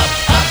 up,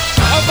 up,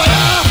 up,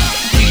 up.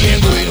 We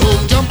ain't going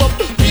home, jump up.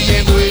 We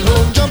ain't going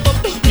home, jump up.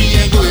 We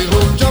ain't going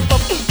home, jump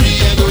up.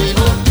 We ain't going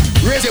home.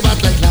 Raise your back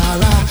like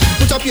Lara,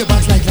 put up your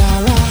back like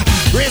Lara.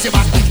 Raise your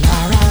back like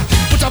Lara,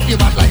 put up your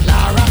back like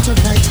Lara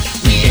tonight.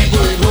 We ain't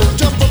going home,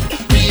 jump up.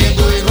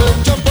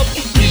 Jump up,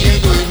 we ain't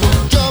going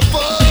home, jump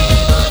up.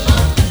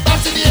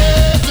 Back in the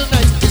air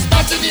tonight, it's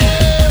back in the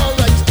air,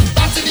 alright.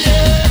 Back in the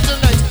air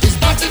tonight, it's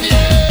back in the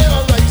air,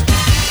 alright.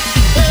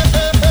 Hey,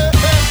 hey, hey,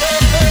 hey,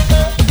 hey,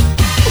 hey.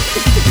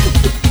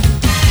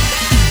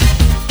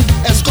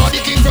 Escort the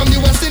king from the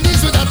West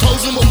Indies with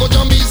 1,000 Moco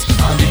Jumbies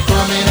on the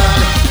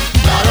promenade,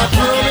 Lara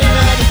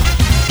promenade.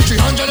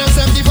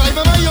 375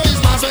 of my yo is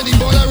mass when the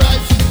ball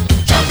arrives.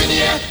 Jump in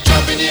the air,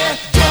 jump in the air,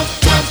 jump,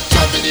 jump,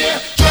 jump in the air,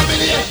 jump in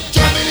the air,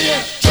 jump in the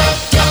air.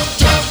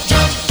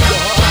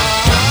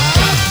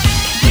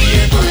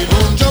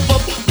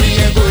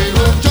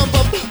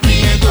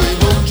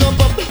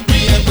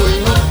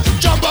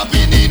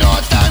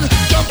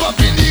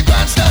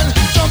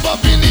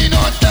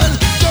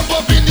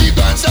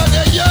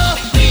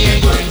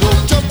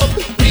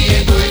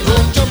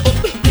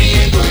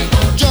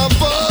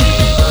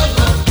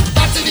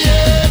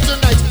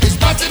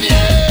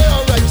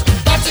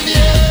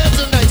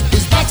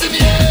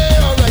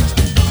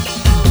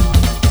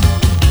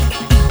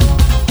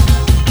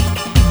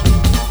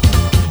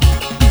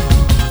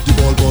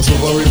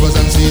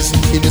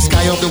 In the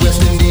sky of the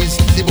West Indies,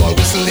 the ball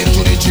whistling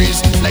to the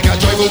trees like a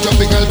joyful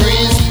tropical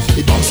breeze.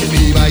 It bouncing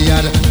me by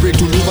yard, break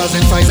to loopers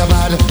and fires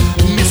bad.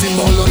 Missing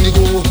ball on the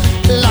go,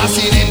 last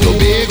in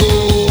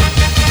Tobago.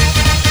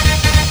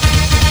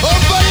 Oh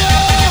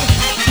fire!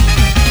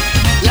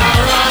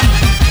 Lara,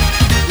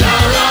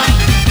 Lara,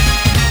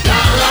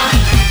 Lara,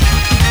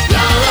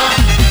 Lara,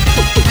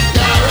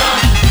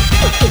 Lara,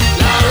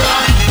 Lara,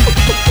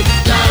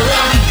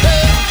 Lara.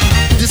 Hey,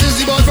 this is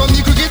the ball from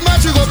the cricket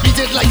match. We go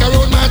beat it like a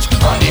road match.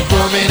 On the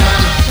promenade,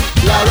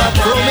 Lara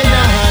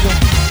promenade.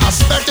 A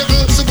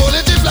spectacle,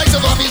 superlative like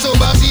some office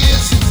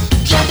overseas.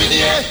 Jump in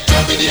the air,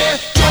 jump in the air,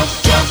 jump,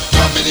 jump,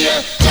 jump in the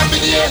air, jump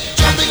in the air,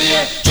 jump in the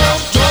air,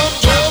 jump,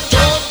 jump, jump,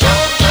 jump,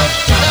 jump, jump.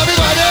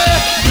 Everybody,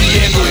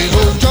 we ain't going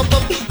home, jump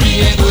up. We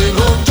ain't going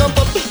home, jump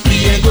up.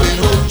 We ain't going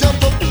home,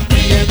 jump up.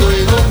 We ain't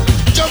going home.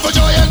 Jump for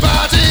joy and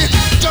party,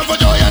 jump for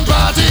joy and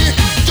party,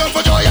 jump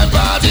for joy and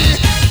party,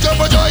 jump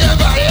for joy and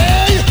party.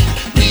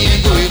 We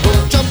ain't going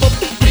home, jump up.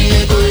 We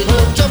ain't going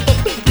home, jump up.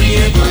 We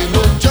ain't going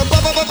home, jump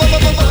up, up, up, up,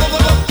 up, up, up,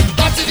 up.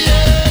 Back in the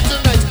air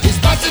tonight, it's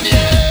back in the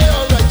air,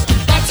 alright.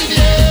 Back in the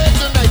air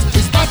tonight,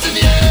 it's back in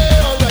the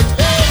air, alright.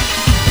 Hey,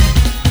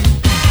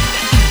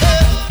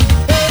 hey,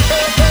 hey,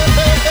 hey, hey, hey,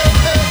 hey,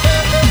 hey,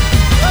 hey, hey.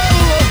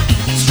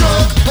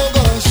 Stroke, oh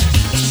gosh,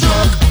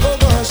 stroke, oh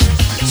gosh,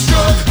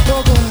 stroke,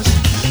 oh gosh,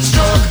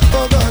 stroke,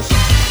 oh gosh.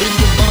 Bring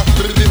the mama,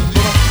 bring the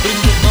mama, bring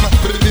the mama,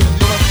 bring the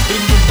mama, bring the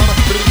mama,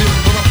 bring the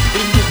mama,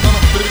 bring the mama,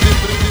 bring the.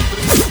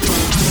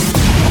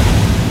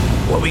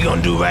 What we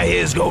gonna do right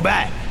here is go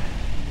back,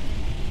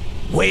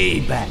 way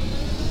back,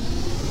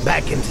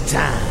 back into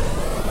time.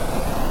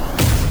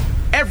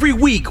 Every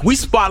week, we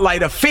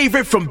spotlight a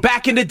favorite from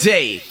back in the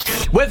day.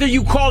 Whether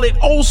you call it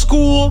old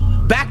school,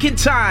 back in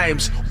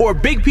times, or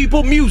big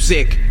people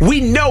music, we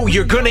know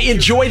you're gonna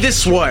enjoy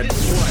this one.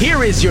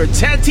 Here is your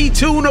Tanty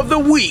Tune of the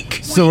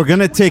Week. So we're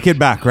gonna take it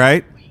back,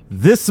 right?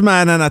 This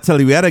man, and I tell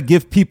you, we had to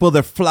give people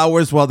their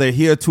flowers while they're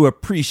here to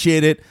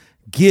appreciate it.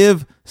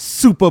 Give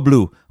Super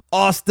Blue,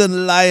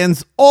 Austin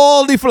Lions,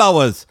 all the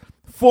flowers.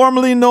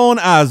 Formerly known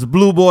as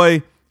Blue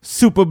Boy,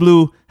 Super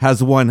Blue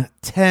has won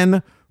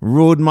 10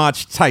 Road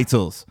March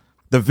titles.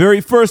 The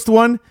very first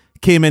one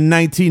came in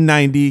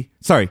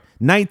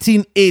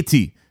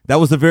 1980. That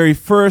was the very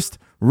first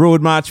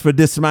Road March for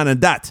this man,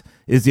 and that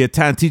is the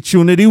Tanty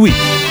Tune of the Week.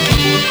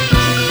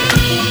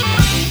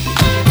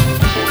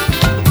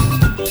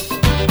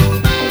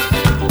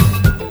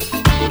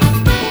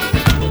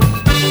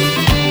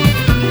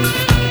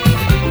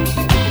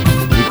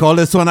 We call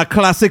this one a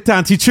classic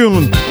Tanty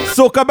Tune.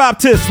 Soca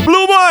Baptist,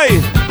 Blue Boy.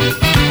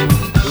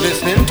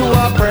 Listening to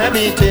a prayer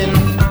meeting,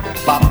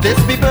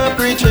 Baptist people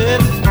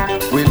preaching,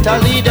 with a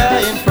leader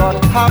in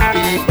front, half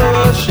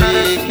people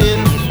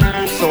shaking.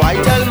 So I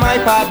tell my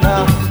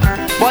partner,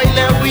 boy,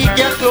 let we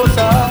get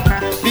closer,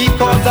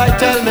 because I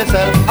tell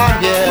myself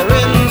I'm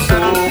hearing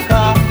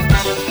soca.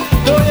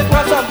 Though it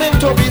was something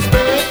to be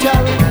spiritual,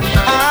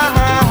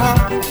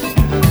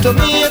 to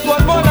me it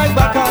was more like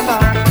Bacana.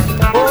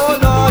 Oh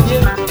Lord,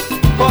 yeah,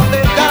 but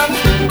they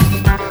dancing,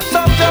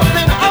 some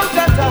jumping out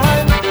of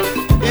time.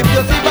 If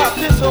you see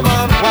Baptist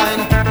woman wine,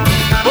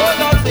 oh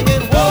Lord,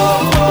 singing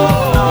whoa,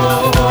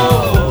 whoa,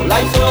 whoa,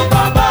 like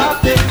soca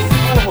Baptist,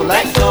 whoa,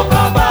 like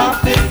soca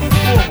Baptist,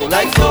 whoa,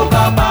 like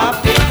soca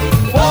Baptist,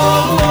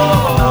 whoa,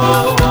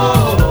 whoa,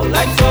 whoa,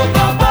 like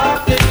soca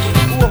Baptist,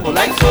 whoa,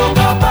 like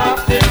soca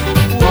Baptist,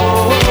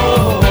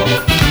 whoa,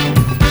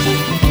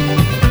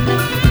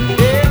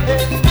 yeah,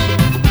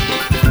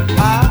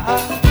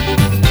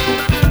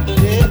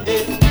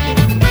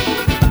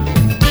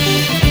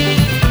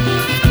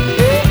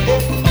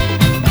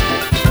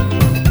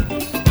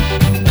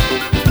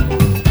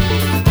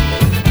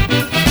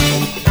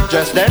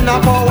 Just then a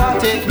power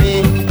take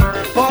me,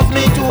 cause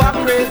me to a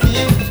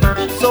crazy.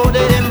 So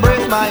they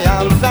embrace my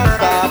arms and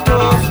start to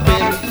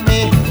spin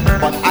me.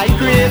 But I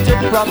created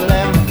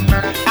problem,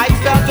 I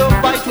start to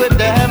fight with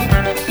them.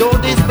 Though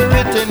the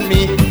spirit in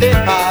me, they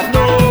have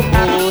no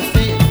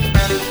mercy.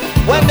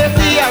 When they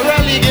see I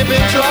really give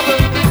in trouble,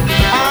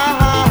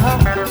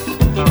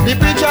 the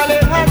preacher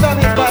lay hands on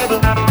his Bible.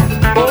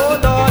 Oh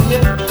Lord,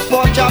 yeah,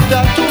 for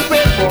chapter 2,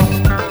 page 4,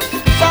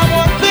 Psalm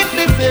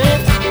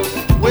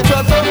 166, which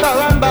was soca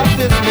and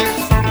Baptist mix.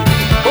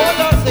 Oh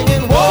Lord,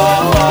 singing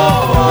whoa,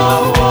 whoa,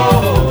 whoa,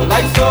 whoa,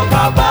 like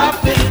soca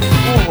Baptist,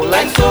 ooh,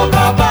 like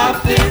soca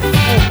Baptist,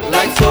 ooh,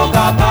 like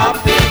soca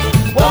Baptist,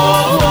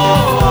 whoa,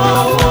 whoa,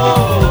 whoa,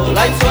 whoa,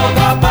 like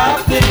soca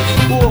Baptist,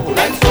 ooh,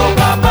 like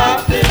soca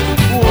Baptist,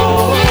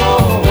 whoa,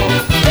 whoa,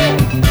 hey,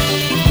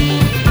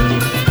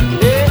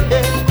 hey,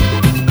 hey,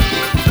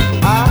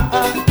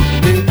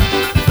 hey,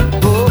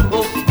 oh,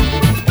 oh,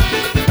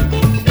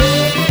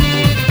 hey,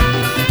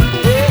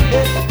 hey, hey.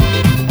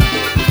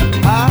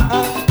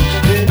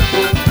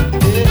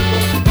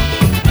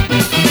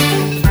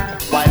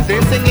 While they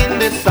singing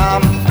this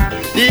psalm,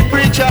 the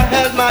preacher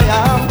held my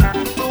arm.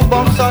 2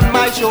 bumps on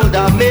my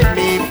shoulder made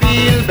me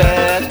feel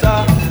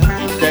better.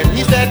 Then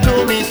he said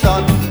to me,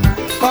 son,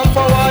 come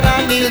forward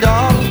and kneel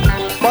down.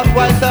 But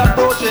whilst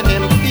approaching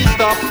him, he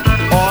stopped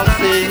all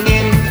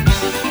singing.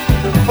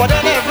 For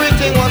then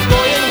everything was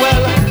going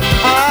well,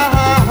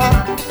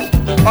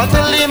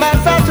 until the man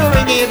started to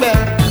ring a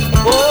bell.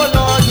 Oh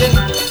Lord, yeah,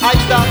 I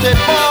started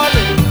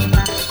falling,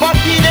 but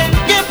he didn't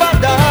give a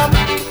damn.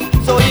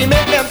 So he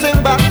made them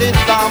sing back this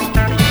song.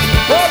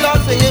 Oh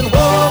Lord, singing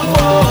whoa,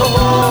 whoa,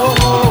 whoa,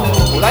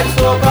 whoa, like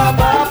soca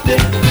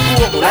Baptist,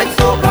 whoa, like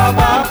soca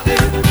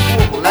Baptist,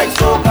 whoa, like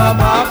soca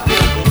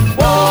Baptist,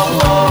 whoa,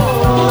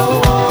 whoa,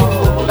 whoa,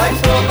 whoa, like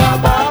soca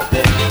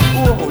Baptist,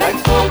 whoa, like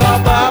soca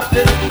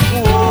Baptist,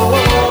 whoa,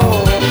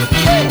 whoa,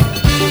 hey,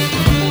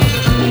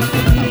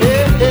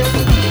 hey, hey,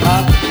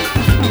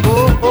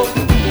 oh, oh,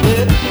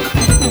 hey,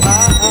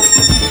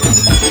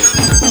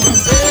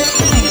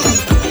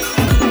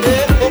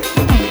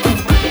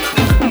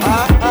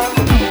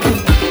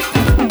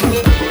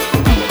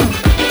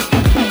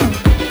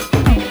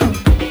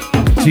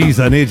 Jeez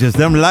and ages,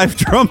 them live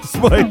drums,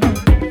 boy.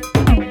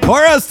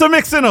 Horrors to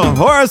mix, you know.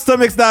 Horrors to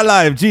mix that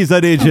live. Jeez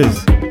and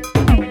ages.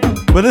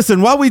 But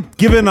listen, while we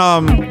giving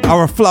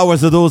our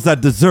flowers to those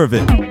that deserve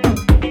it,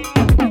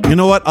 you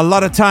know what? A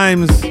lot of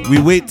times we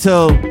wait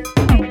till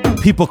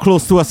people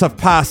close to us have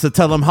passed to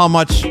tell them how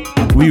much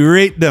we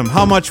rate them,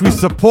 how much we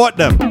support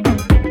them.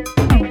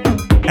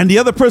 And the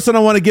other person I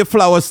want to give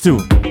flowers to,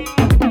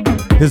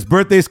 his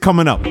birthday's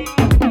coming up.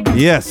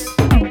 Yes.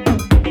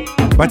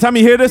 By the time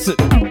you hear this,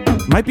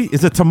 might be,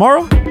 is it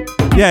tomorrow?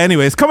 Yeah,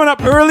 anyway, it's coming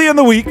up early in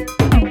the week.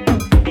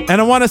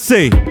 And I want to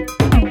say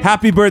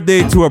happy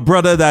birthday to a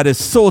brother that is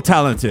so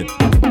talented.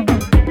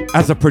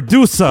 As a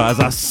producer, as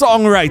a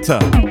songwriter,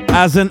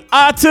 as an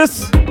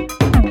artist.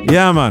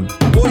 Yeah, man.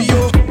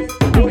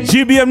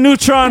 GBM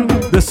Neutron,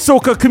 the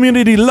soca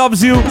community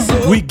loves you.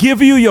 We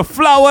give you your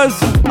flowers.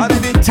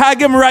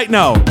 Tag him right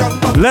now.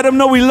 Let him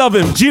know we love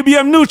him.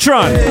 GBM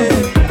Neutron.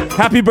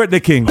 Happy birthday,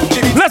 King.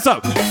 Bless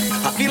up.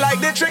 I feel like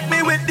they tricked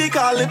me with the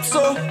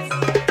calypso.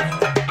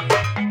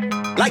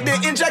 Like they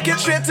inject it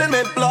straight in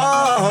my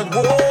blood.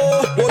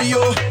 Whoa, whoa,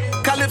 yo.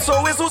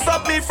 Calypso is who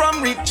stop me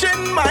from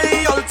reaching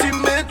my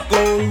ultimate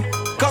goal.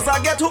 Cause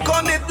I get hooked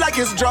on it like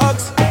it's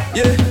drugs.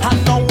 Yeah,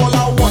 and now all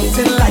I want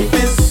in life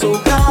is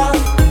soca.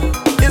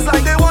 It's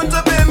like they want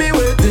to pay me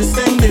with this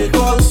thing they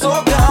call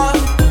soca.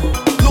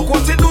 Look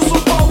what it do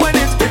super when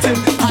it's hitting.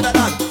 Harder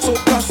than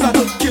soca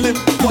started killing.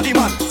 Body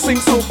man, sing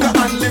soca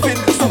and living.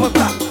 Summer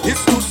plan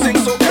is to sing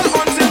soca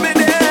until me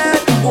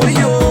dead. Oh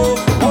yo,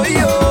 oh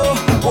yo,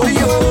 oh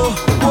yo,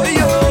 oh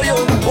yo, yo,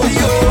 oh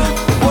yo,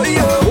 oh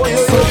yo, oh yo.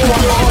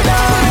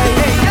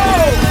 Hey yo,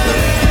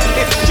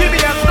 it's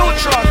GBM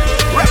Neutron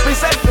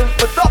representing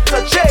for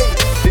Dr. J,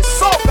 the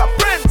soca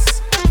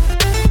prince.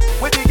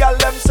 With the girl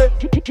them say.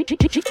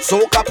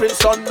 Soca Prince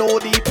don't know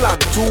the plan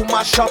to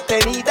mash up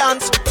any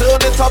dance.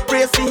 Turn it up,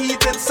 raise the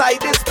heat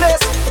inside this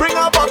place. Bring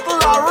a bottle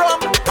of rum.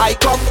 I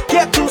come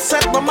here to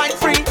set my mind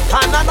free,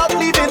 and I'm not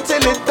leaving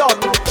till it's done.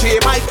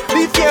 J might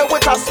leave here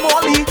with a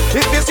smallie.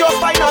 If it's yours,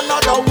 find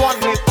another one.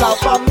 It's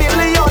a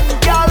million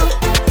gal,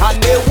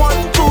 and they want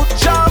to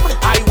jam.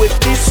 I with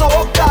the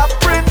Soca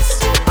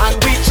Prince, and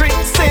we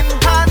drinks in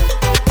hand,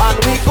 and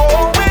we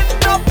going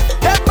up.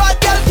 Them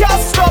bad gal can't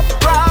stop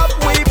grab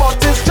we,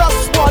 but it's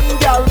just one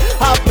gal.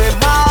 Have me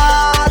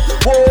mad,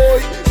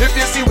 boy. If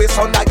you see waist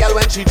on that girl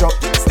when she drop,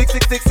 stick,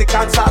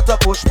 can't start to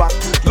push back.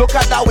 Look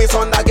at that waist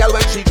on that girl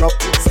when she drop,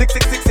 stick,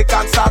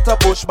 can't start to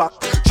push back.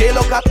 J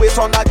look at waist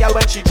on that girl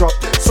when she drop.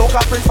 Soca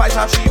Prince fight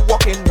how she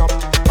walking up.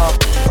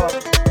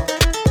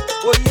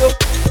 Oh yo,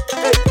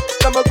 hey,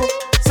 let me go.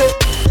 Say,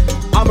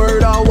 a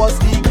murder was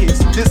the case.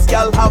 This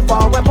girl have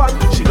a weapon.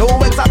 She know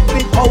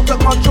exactly how to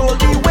control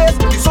the waist.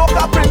 The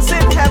Soca Prince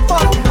in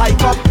heaven. I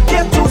come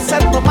here to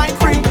set my mind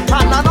free,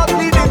 and I'm not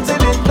leaving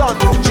till it's done.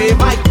 J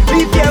might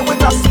leave here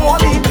with a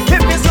smallie.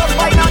 If it's just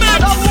fine,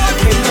 another one.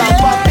 It's a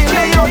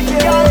million,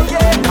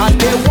 yeah. And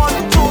they want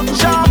to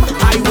jam.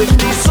 I with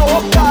the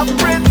Soca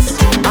Prince,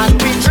 and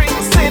we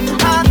drinks in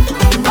hand,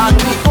 and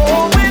we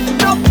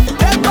going up.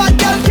 Every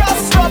girl can't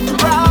stop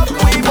grab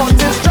we, but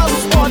it's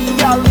just one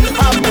girl.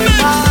 I'm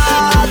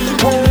mad,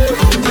 boy.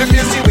 If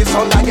you see waist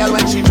on that girl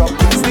when she drop,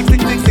 stick,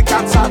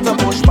 can't start to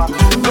push back.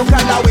 Look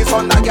at that waist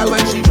on that girl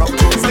when she drop,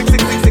 stick,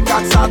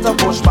 can't start to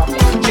push back.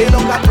 J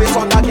look at waist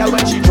on that girl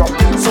when she drop.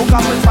 Soca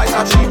Prince fight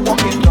and she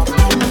walking up.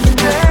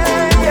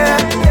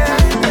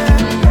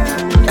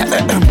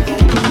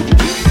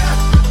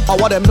 I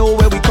want them know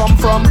where we come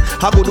from.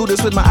 I go do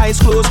this with my eyes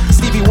closed.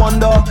 Stevie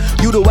Wonder,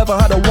 you do ever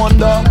had a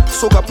wonder.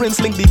 Soca Prince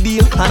link the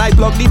deal, and I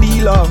plug the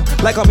dealer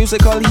like a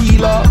musical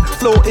healer.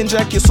 Flow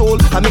inject your soul,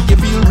 I make you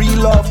feel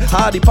real love.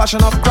 I the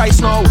passion of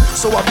Christ now,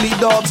 so I bleed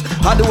dogs.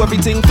 I do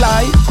everything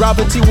fly,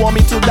 gravity want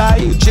me to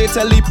die. J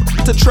tell it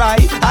to try,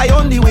 I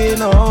on the way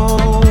now.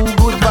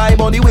 Good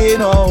vibe on the way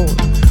now.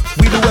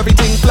 We do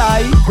everything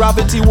fly,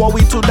 gravity want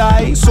we to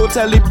die. So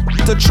tell it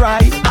to try,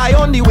 I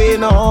on the way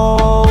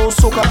now.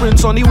 Soca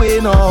Prince on the way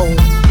now.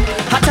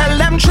 I tell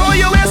them throw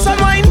your waist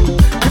and wine.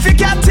 If you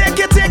can't take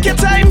it, take your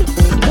time.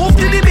 Move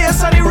to the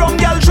bass and the rum,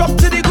 girl drop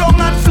to the ground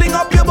and fling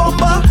up your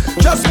bumper.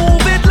 Just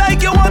move it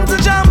like you want to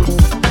jam,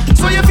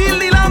 so you feel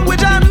the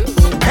language and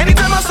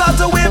anytime I start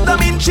to wave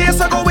them in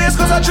chase, I go waste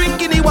cause I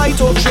drink in the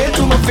white oak straight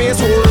to my face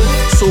hole.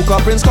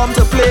 Soca Prince come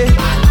to play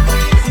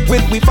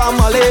with we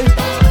family.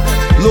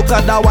 Look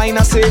at that wine,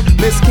 I say,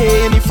 Miss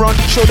K in the front,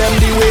 show them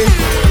the way.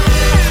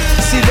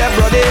 See them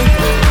brother,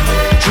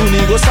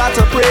 Junie go start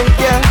to pray,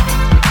 yeah.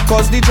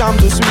 Cause the jam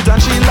too sweet and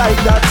she like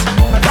that.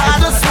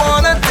 I just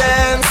wanna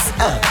dance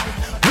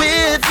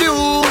with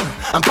you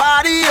and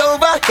party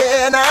over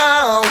here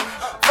now.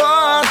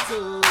 Cause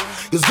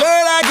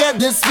girl, I get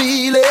this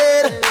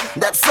feeling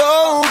that's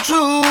so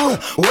true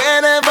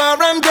whenever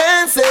I'm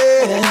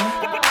dancing.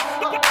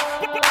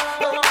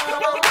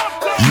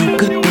 You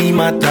could be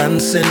my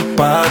dancing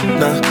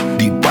partner,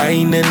 the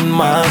whining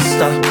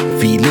master,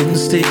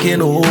 feelings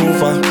taking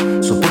over,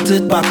 so put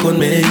it back on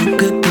me. You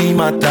could be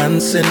my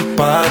dancing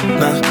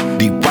partner,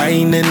 the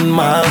whining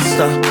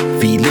master,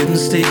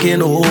 feelings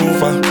taking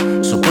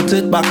over, so put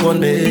it back on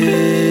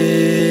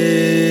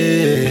me.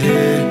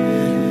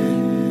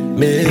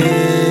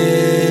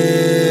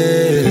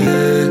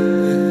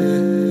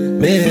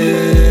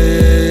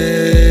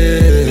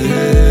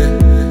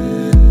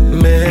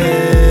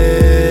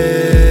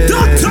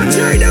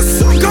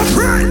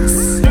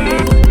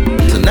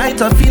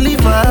 I feel the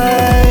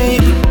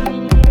vibe.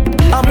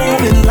 I'm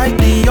moving like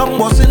the young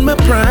boss in my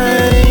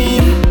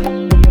prime.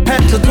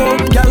 Head to toe,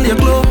 girl, you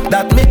glow,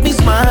 that make me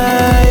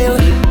smile.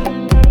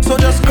 So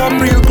just come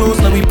real close,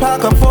 now we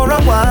park up for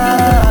a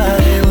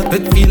while.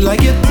 It feel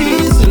like you're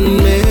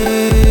teasing me.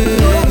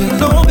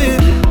 No,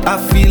 baby,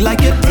 I feel like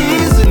you're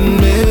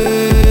teasing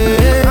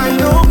me. I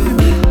know,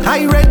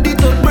 I ready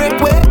to break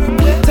way.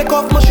 Take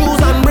off my shoes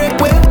and break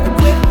way.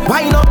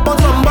 Wind up on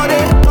somebody,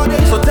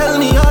 so tell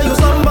me, are you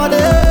somebody?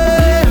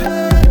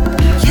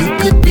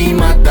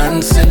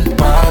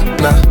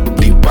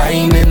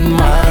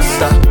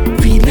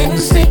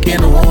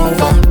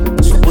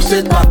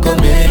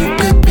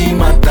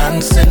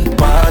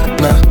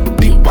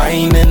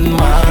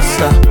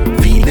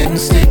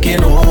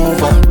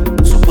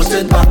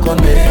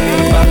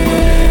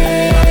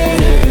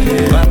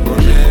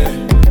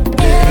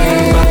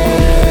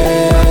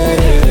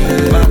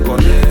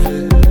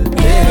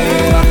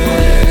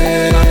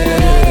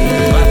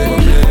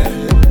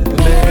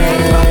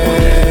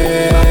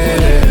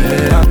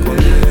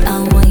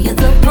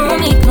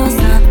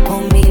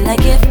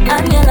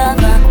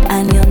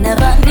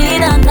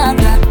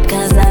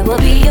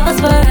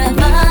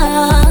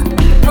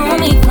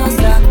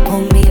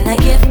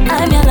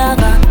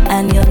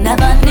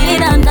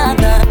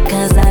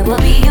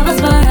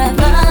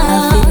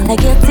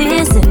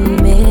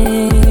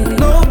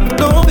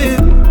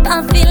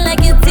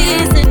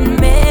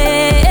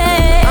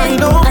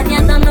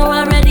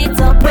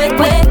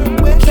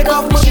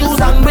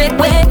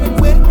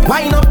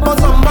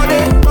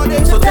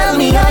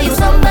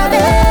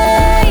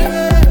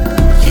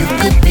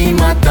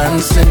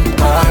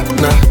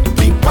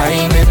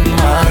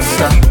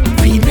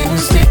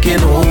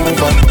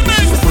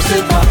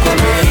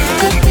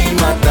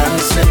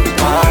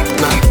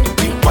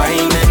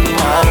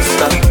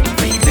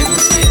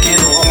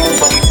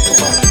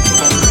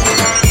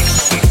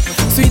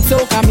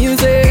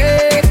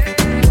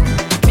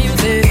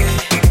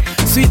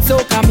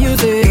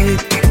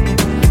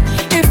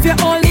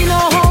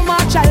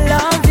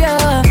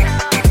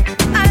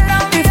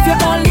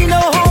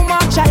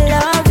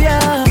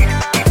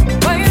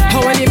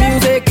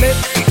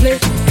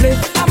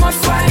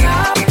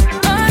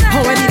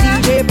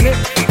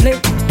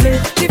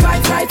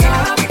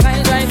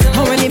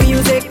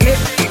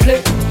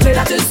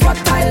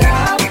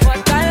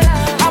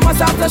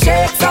 want to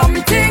shake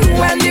something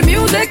when the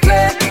music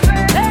play.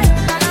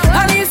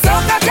 I need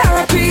soca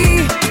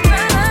therapy.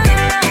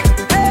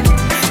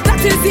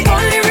 That is the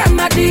only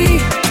remedy.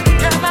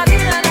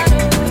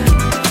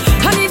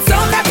 I need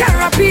soca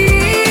therapy.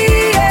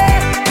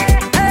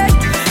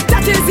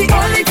 That is the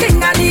only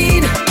thing I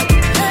need.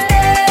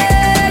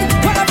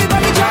 Well,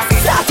 everybody just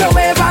start a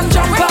wave and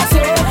jump up.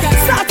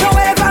 Start a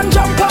wave and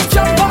jump up,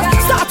 jump up.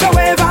 Start a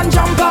wave and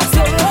jump up.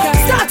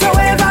 Start a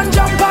wave and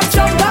jump up,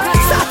 jump up.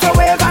 Start a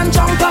wave and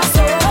jump up.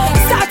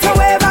 Start a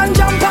wave and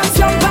jump up,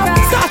 jump up.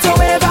 Start a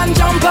wave and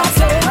jump up.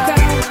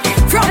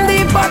 From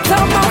the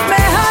bottom of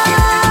my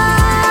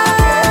heart,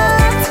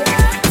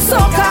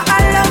 soca, I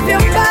love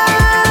you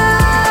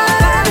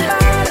bad.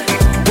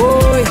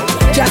 Boy,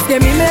 just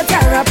give me my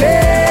therapy.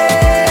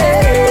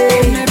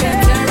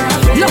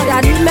 Lord,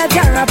 I need my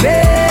therapy.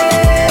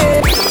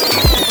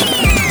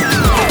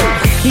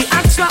 He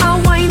asked for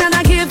a wine and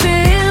I give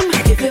him.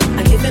 I give him,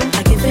 I give him,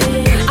 I give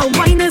him. A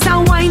wine is a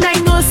wine, I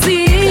no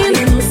seen.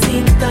 I no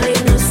seen, I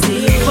no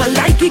seen. But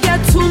like he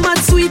get too much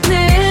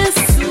sweetness.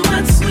 Too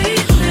much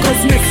sweetness.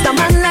 Cause Mr.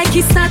 Man like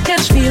he start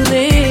catch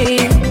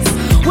feelings.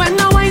 When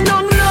the wine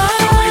don't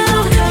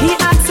low, he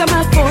asked for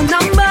my phone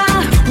number.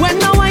 When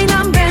the wine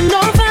and bend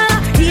over,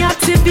 he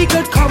asked if he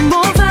could come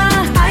over.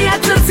 I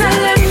had to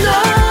tell him no.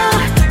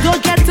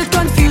 Don't get it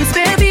confused,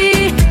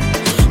 baby.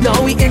 No,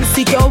 we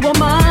insecure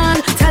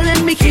woman,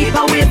 telling me keep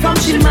away from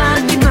she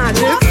man.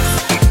 Imagine,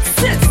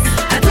 sis,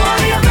 adore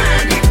your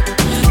man.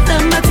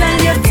 Let me tell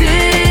you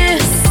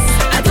this,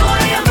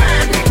 adore your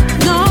man.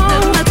 No,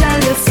 let me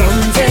tell you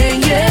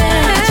something, yeah.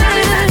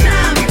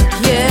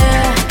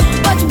 Yeah,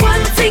 but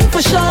one thing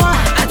for sure,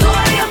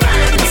 adore your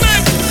man.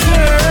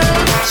 Girl,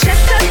 check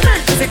that man,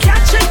 cause he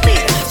can't check me.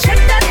 Check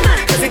that man,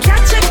 cause he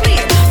can't check me.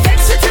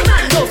 Vex with your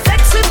man, no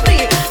vex with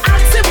me.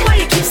 Ask him why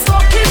he keeps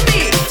stalking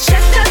me.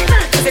 Check that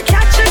man, cause he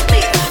can't check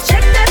me.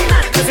 Check that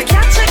man, cause he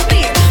can't check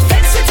me.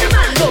 Vex with your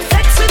man, no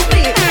vex with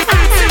me.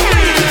 Ask him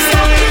why he keeps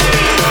stalking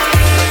me.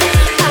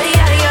 Ay,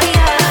 ay, ay,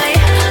 ay.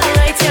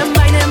 Alright, yeah,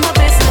 mind in my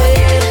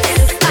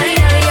business. Ay,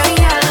 ay, ay,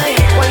 ay.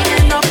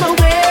 Winding up my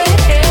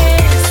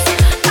waist.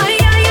 Ay,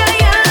 ay, ay,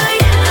 ay.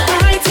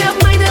 Alright, yeah,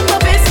 mind in my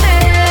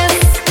business.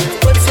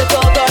 Put your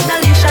dog on a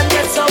leash and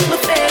get off my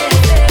face.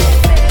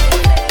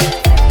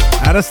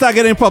 I just start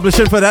getting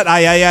publishing for that.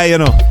 Aye, aye, aye, you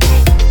know.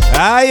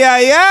 Aye,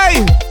 aye,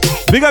 aye.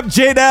 Big up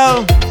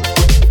J-Del.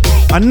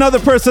 Another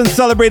person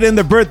celebrating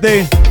their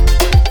birthday.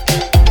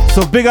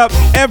 So big up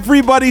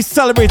everybody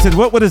celebrated.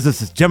 What is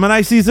this? Is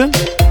Gemini season?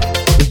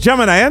 Is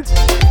Gemini, ain't?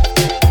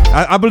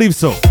 I believe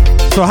so.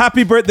 So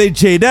happy birthday,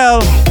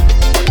 J-Del.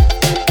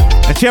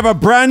 And she have a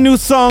brand new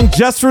song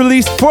just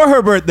released for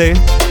her birthday.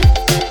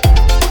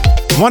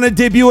 Want to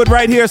debut it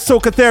right here,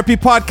 Soca Therapy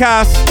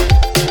Podcast.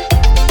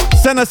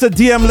 Send us a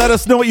DM, let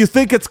us know what you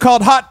think. It's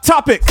called Hot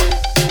Topic.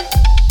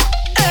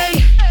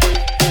 Hey,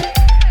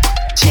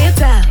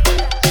 J-Del.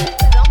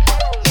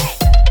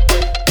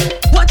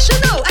 What you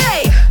know?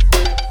 Hey,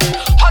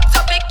 hot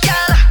topic,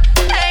 girl.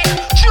 Hey,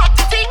 drop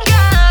the thing,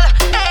 girl.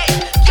 Hey,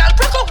 girl,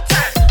 broke out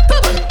time.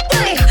 Bubble,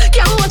 hey,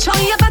 girl, watch how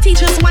your body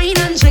just whine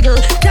and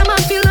jiggle. Them I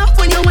feel love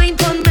when you whine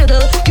from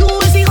middle. You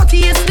is the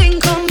hottest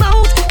thing come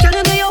out. Girl,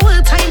 you know your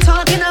whole time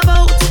talking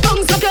about.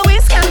 Thumbs up your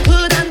waist, can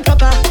put and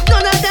proper.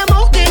 None of them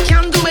out, they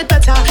can do it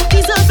better.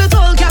 Deserve it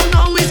all, girl,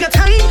 now is your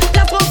time.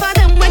 That's what for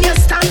them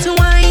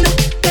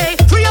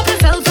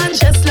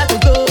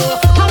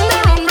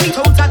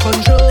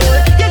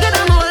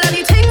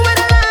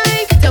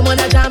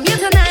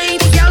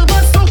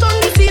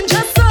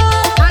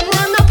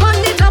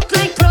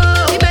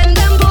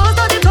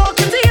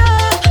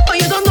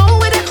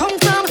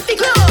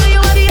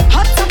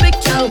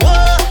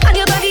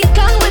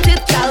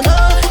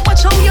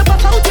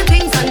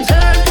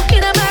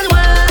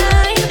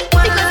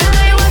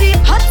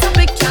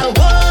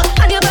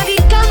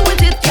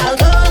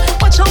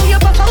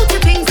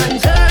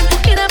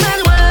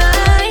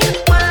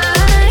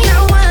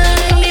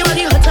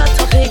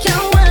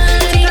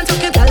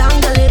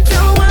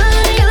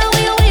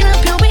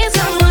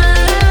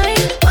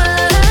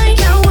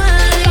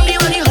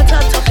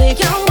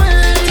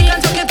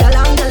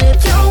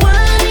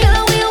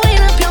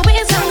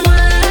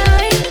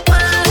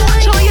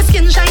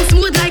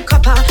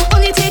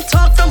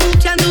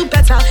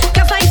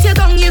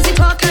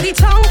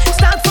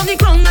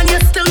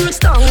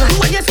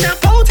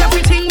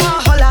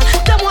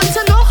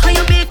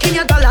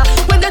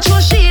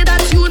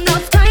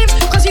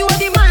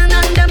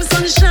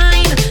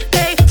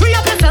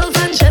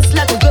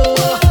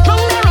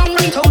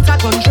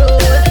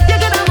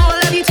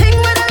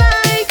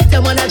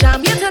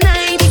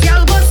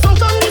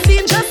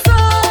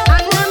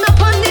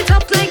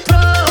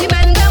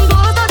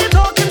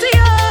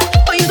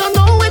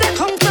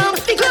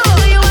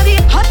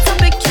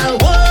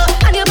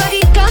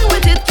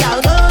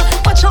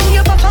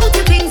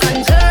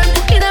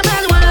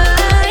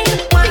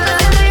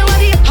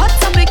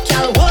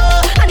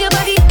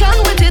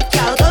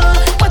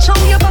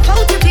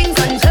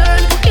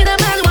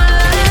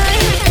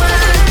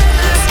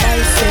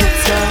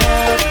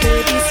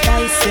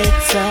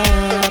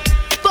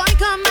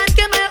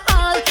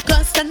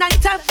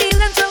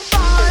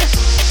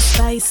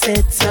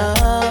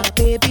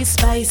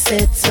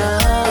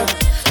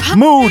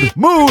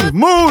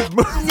Mood.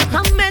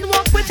 Come and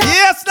walk with us.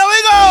 Yes, there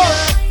we go.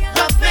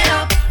 Rough me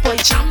up, boy,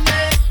 jam me.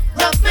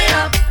 Rough me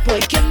up, boy,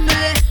 give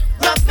me.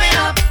 Rough me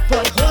up,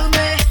 boy, hold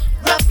me.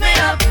 Rough me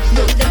up,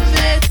 no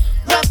limit.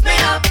 Rough me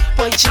up,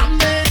 boy, jam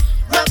me.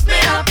 Rough me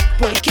up,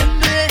 boy, give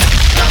me.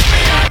 Rough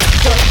me up,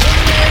 boy,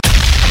 hold me.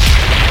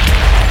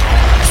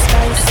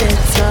 Spice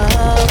it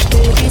up,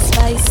 baby,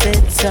 spice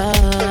it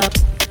up.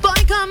 Boy,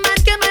 come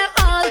and give me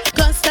all,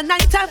 'cause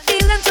tonight I'm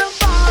feeling so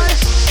far.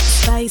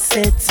 Spice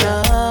it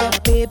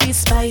up, baby,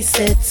 spice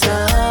it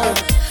up.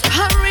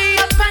 Hurry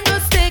up and go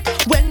stick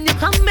when you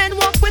come and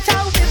walk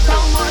without it.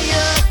 Come on,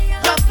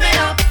 yeah. Rough me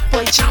up,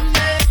 boy, jam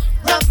me.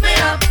 Rough me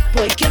up,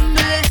 boy, give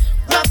me.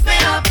 Rough me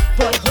up,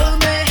 boy, hold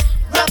me.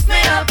 Rough me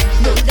up,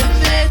 no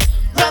limit.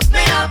 Rough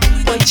me up,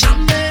 boy,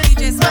 jam me.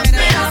 Rough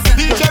me up,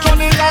 DJ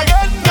running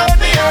again,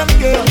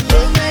 again.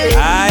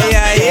 Aye,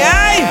 aye,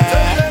 aye.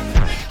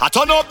 I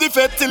turn up the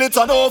fed till it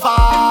turn over.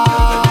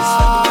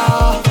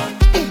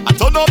 I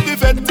turn up the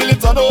fed till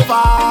it turn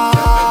over.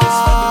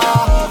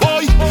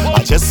 Boy,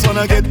 I just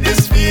wanna get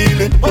this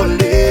feeling,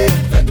 only.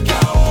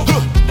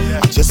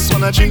 I just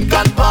wanna drink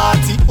and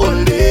party,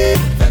 only.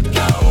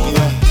 Yeah.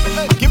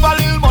 Give a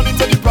little money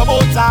to the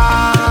promoter.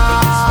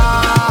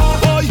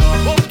 Boy,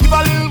 give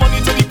a little money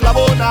to the club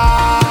owner.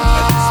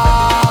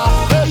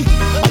 Hey,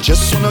 I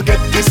just wanna get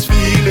this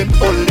feeling,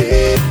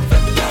 only.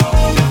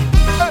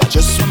 I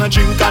just wanna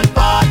drink and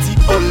party,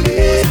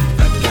 only.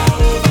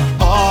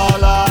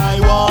 All I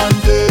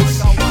want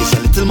is a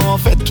little more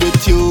fat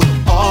with you.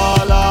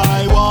 All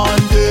I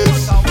want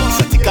is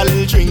a take a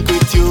little drink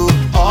with you.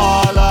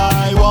 All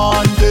I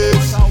want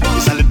is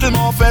a little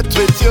more fat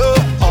with you.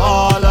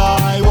 All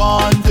I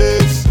want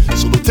is,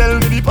 so tell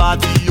me the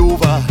party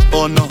over,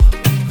 oh no,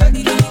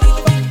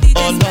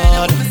 oh no.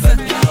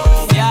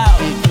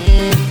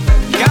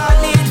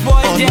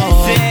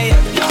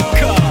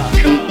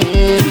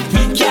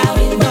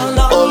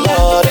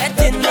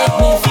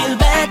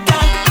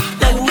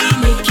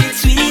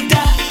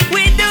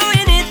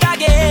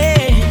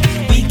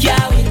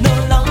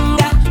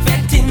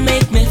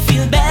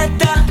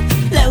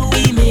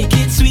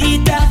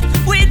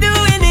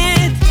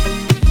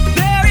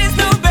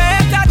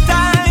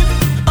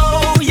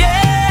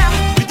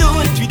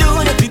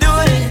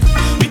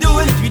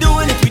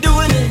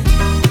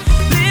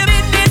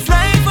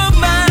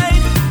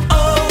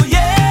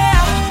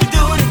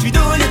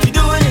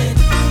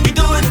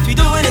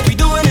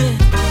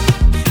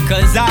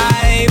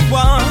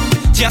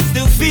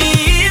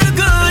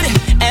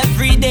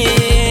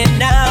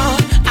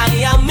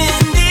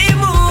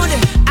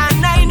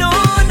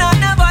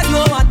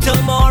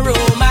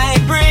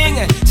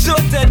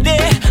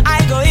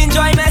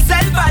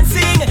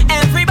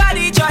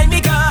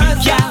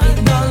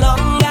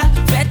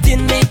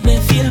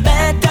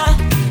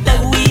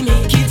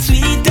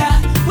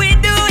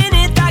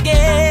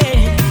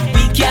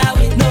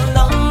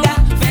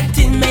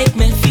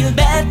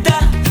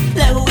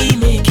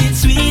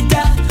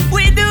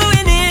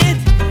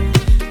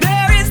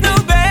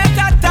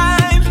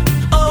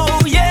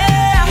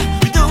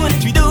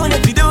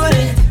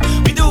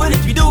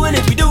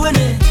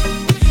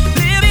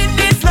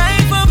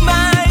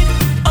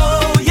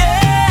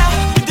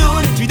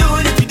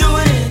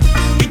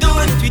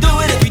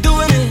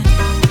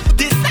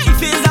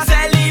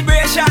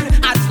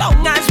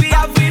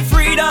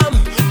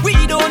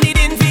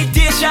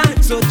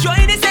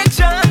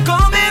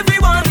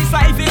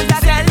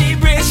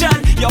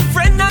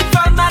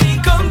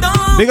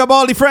 Big up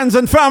all the friends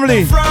and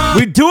family.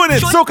 We're doing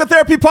it. Soca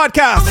Therapy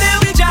Podcast.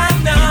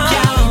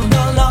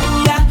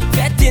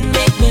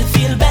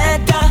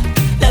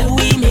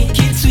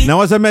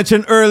 Now, as I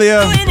mentioned earlier,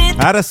 I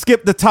had to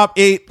skip the top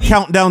 8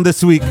 countdown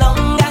this week.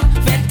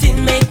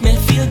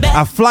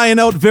 I'm flying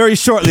out very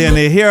shortly, and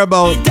they hear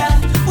about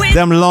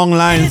them long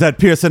lines at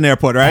Pearson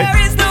Airport, right?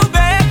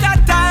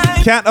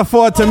 Can't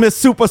afford to miss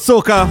Super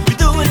Soca.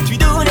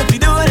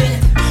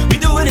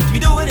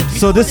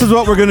 So this is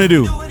what we're going to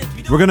do.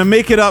 We're going to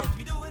make it up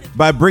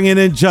by bringing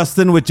in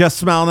Justin with Just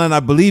Smiling, and I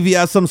believe he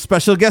has some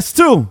special guests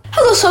too.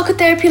 Hello, Soca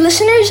Therapy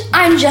listeners.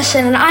 I'm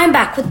Justin, and I'm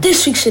back with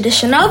this week's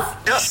edition of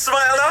Just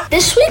Smiling.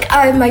 This week,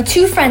 I have my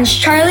 2 friends,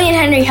 Charlie and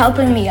Henry,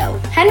 helping me out.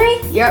 Henry,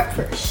 you're up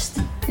first.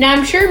 Now,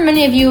 I'm sure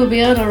many of you will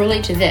be able to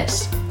relate to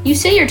this. You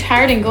say you're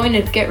tired and going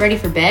to get ready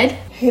for bed?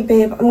 Hey,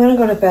 babe, I'm gonna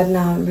go to bed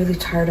now. I'm really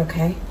tired,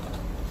 okay?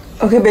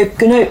 Okay, babe,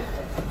 good night.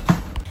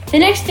 The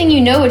next thing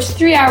you know, it's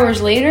 3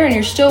 hours later and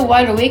you're still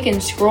wide awake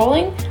and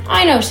scrolling.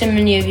 I know so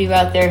many of you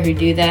out there who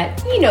do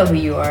that. You know who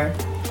you are.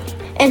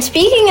 And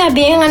speaking of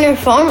being on your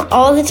phone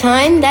all the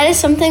time, that is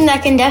something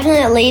that can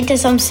definitely lead to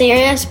some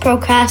serious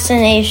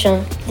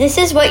procrastination. This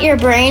is what your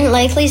brain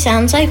likely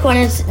sounds like when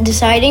it's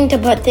deciding to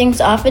put things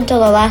off until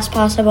the last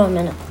possible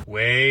minute.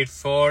 Wait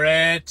for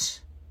it.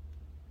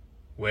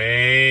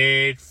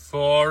 Wait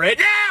for it.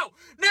 Now!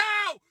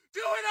 No! Do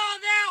it all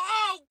now!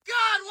 Oh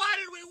God, why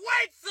did we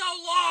wait so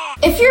long?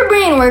 If your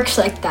brain works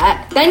like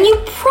that, then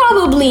you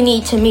probably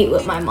need to meet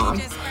with my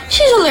mom.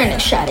 She's a learning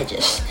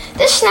strategist.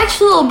 This next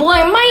little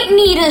boy might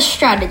need a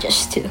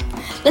strategist too.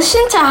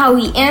 Listen to how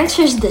he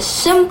answers this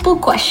simple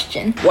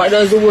question. What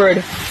does the word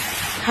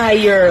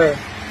higher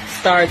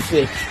starts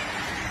with?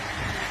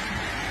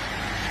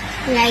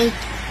 Like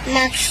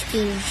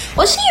Maxine.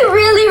 Was he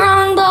really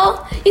wrong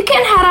though? You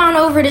can head on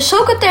over to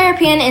Soca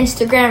Therapy on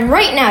Instagram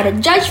right now to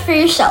judge for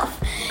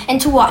yourself and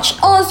to watch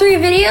all 3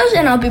 videos,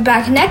 and I'll be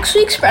back next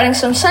week spreading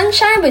some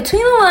sunshine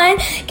between the line,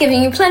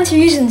 giving you plenty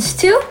of reasons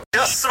to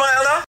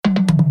smile now.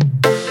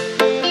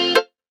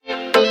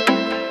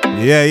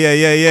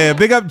 Yeah.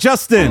 Big up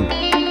Justin,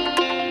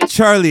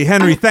 Charlie,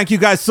 Henry. Thank you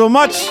guys so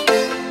much.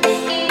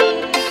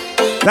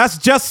 That's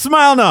Just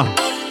Smile Now.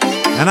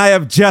 And I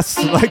have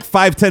just like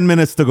 5-10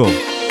 minutes to go.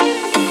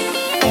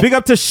 Big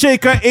up to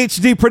Shaker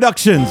HD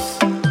Productions.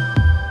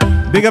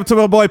 Big up to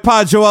my boy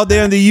Padjo out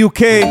there in the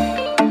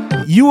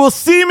UK. You will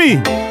see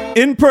me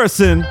in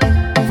person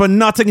for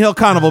Notting Hill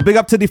Carnival. Big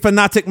up to the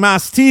Fanatic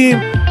Mass team.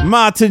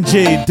 Martin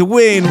J,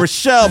 Dwayne,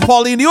 Rochelle,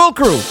 Pauline, the whole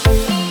crew.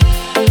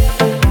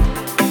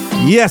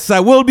 Yes, I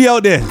will be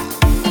out there.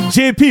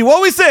 JP,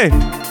 what we say?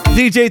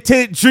 DJ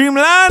Tate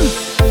Dreamland?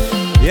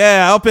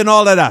 Yeah, up in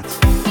all of that.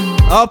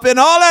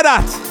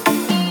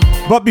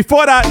 But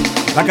before that,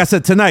 like I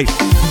said, tonight,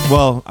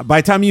 well, by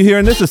the time you're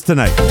hearing this, it's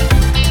tonight.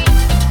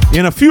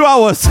 In a few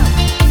hours,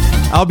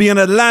 I'll be in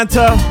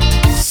Atlanta,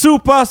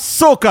 Super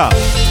Soca.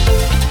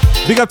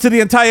 Big up to the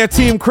entire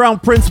team, Crown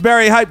Prince,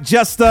 Barry Hype,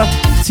 Jester,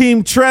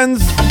 Team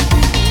Trends.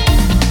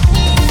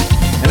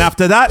 And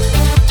after that,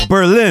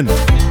 Berlin,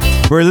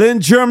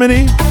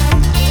 Germany,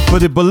 for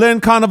the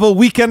Berlin Carnival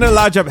Weekender,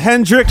 Lodge up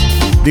Hendrik,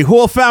 the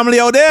whole family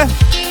out there.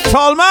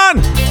 Tall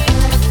man.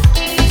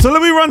 So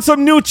let me run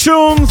some new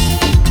tunes,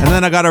 and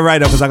then I gotta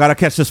ride up because I gotta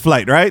catch this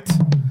flight, right?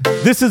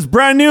 This is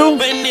brand new.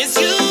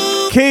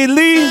 Kay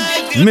Lee,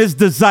 Miss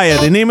Desire.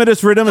 The name of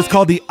this rhythm is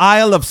called the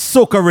Isle of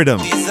Soca Rhythm.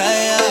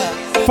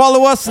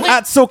 Follow us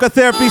at Soca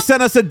Therapy.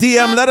 Send us a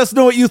DM. Let us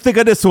know what you think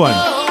of this one.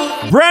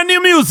 Brand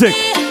new music.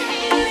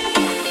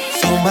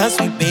 So my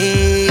sweet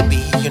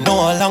baby, you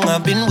know how long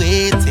I've been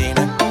waiting.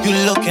 You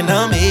looking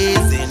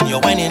amazing.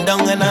 You're whining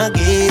down and I'm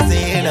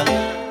gazing.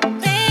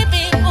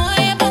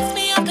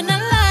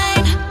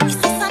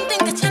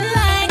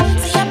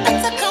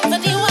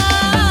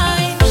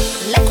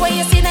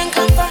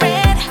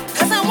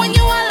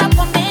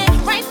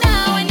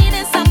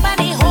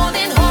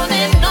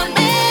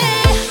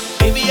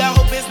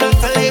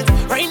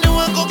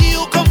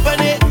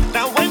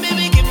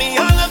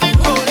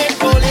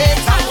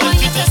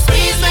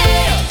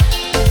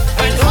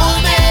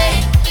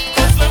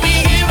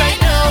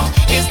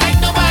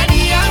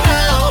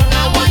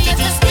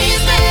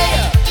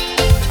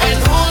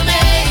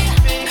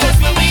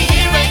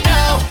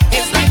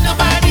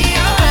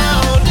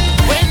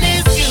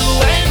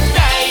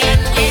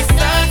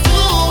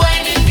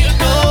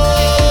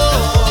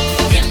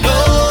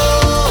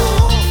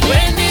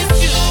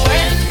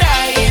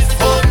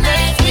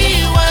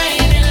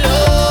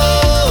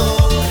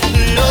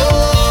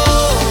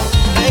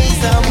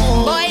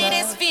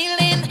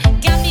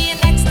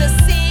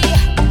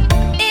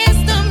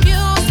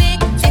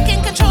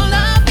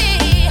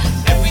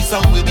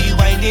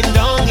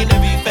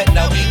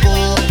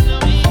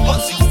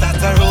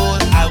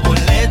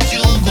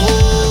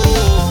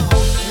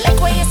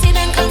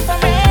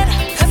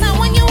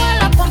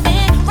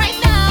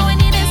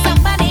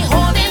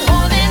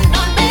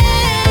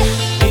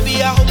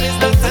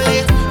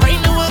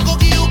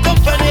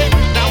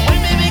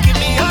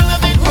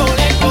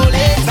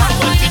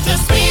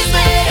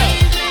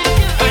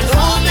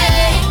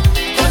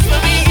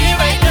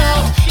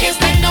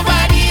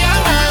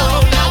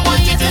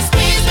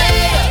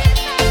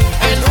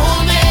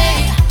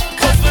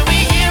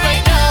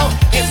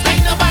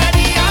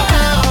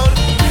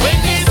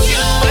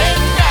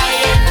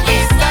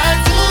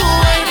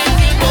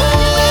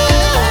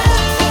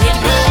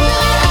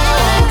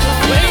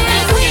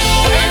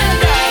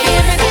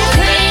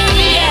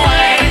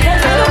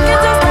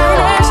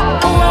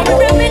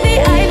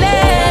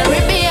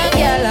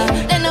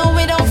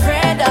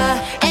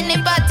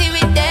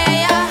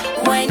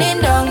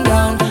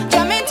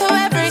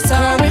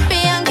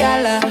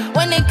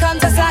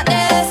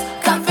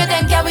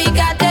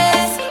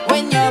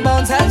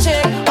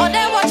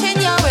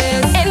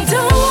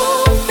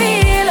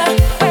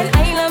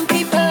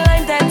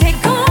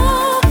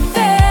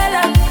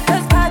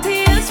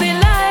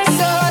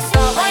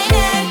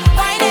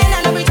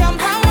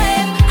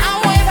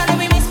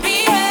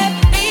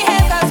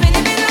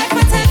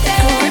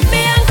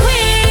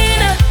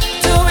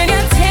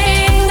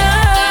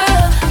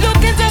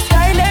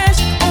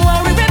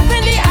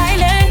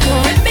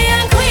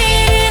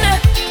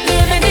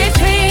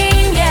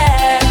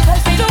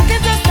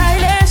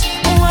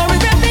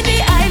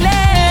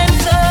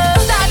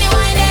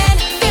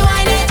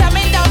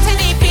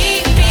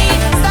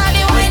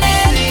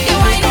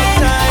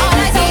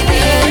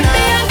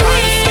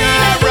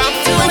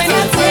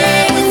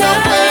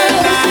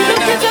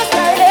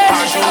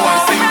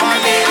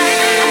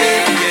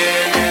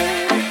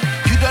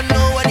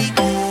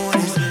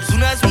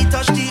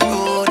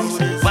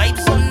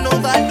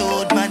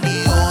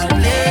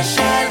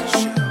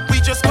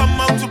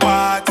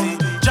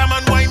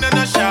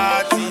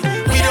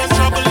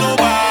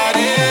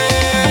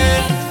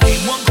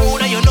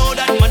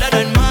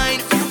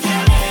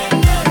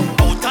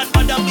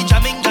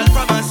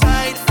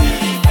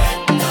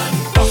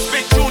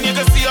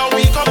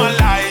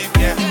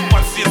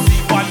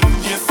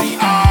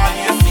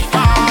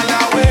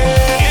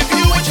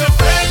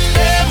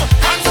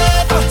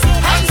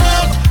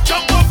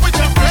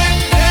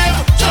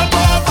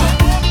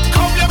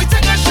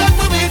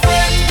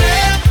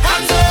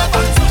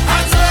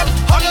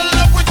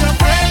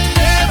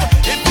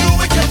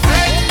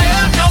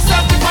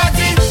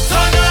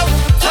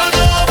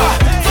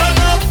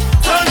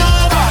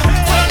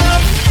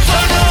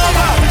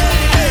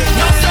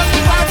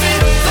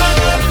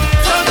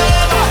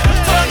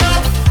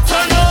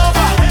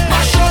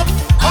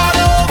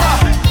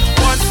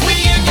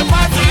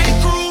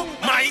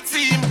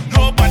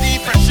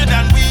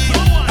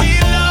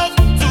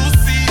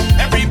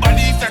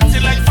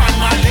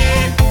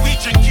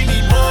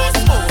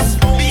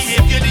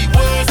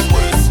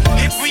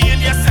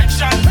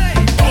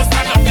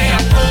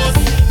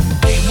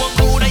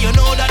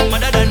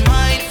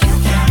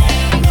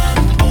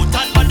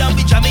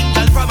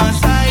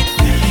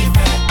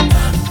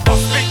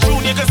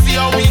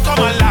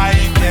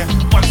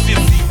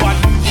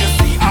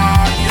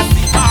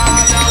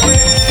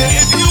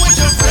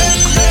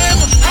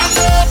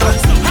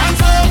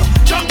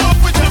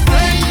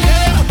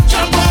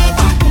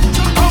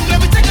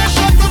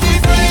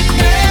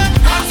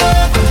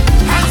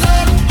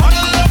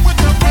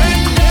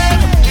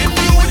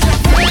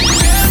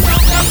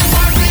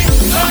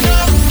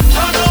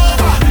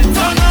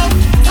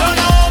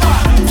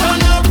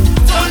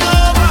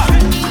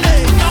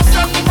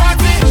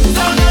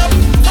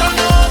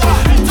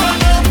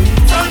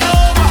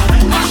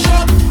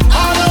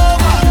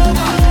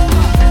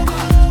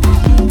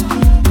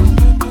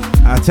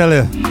 tell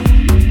you,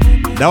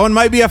 that one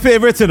might be a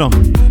favorite, you know.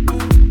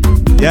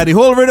 Yeah, the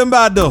whole rhythm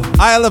bad though.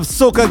 Isle of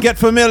Soca, Get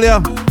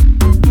Familiar.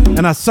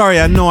 And I'm sorry,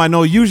 I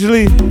know,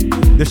 usually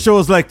the show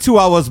is like 2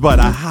 hours, but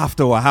I have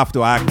to.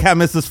 I can't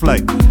miss this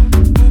flight.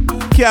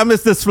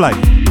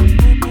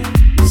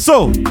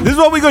 So, this is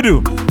what we gonna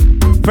do.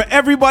 For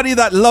everybody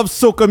that loves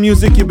soca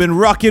music, you've been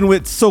rocking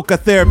with Soca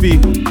Therapy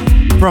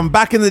from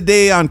back in the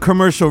day on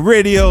commercial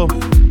radio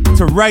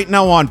to right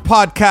now on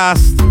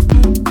podcast.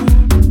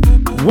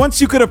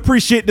 Once you could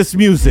appreciate this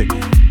music,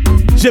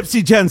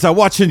 Gypsy Jens are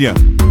watching you.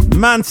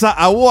 Mansa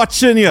are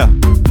watching you.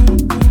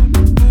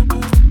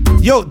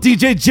 Yo,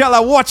 DJ Gel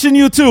are watching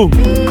you too.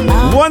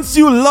 Once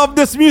you love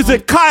this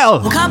music,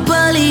 Kyle. Woke up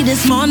early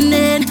this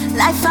morning,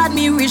 life had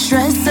me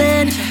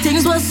re-stressing.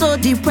 Things were so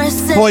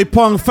depressing. Boy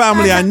Pong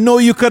family, I know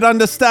you could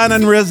understand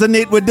and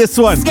resonate with this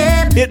one.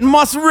 It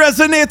must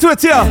resonate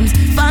with you.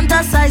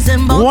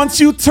 Fantasizing. Once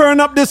you turn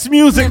up this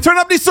music, turn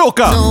up the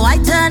soca. So I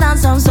turn on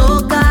some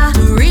soca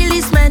to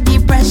release my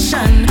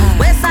depression.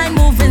 West side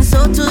moving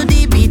so to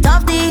the beat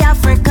of the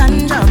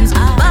African drums.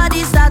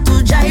 Body start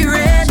to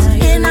gyrate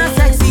in a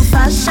sexy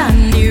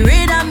fashion. The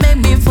rhythm make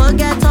me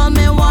forget all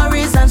my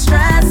worries and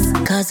stress.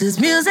 Cause this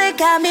music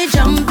got me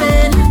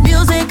jumping,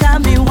 music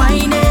got me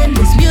whining.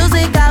 This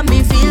music got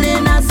me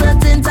feeling a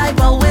certain type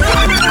of way.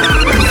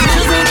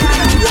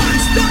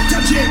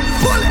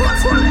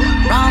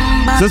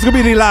 So this is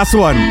gonna be the last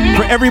one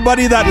for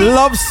everybody that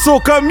loves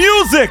soca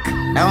music.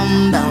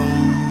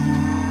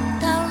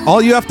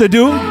 All you have to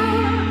do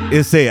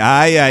is say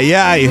aye aye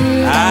aye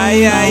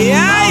aye aye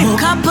aye.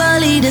 Woke up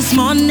early this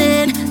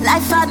morning,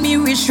 life had me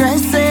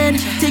re-stressing.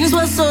 Things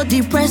were so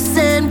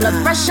depressing,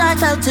 blood pressure I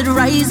felt it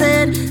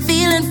rising.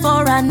 Feeling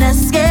for an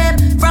escape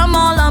from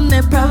all of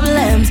my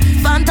problems.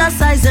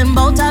 Fantasizing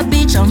about a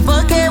beach and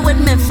fucking with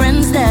my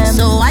friends them.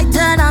 So I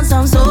turn on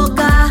some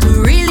soca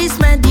to release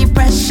my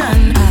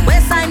depression.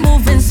 West side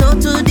moving so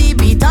to the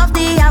beat of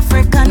the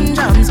African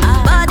drums.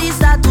 Body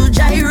start to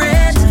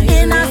gyrate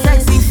in a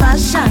sexy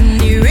fashion.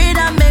 The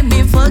rhythm make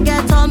me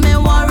forget all my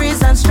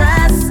worries and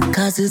stress.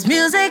 Cause this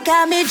music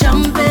got me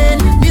jumping,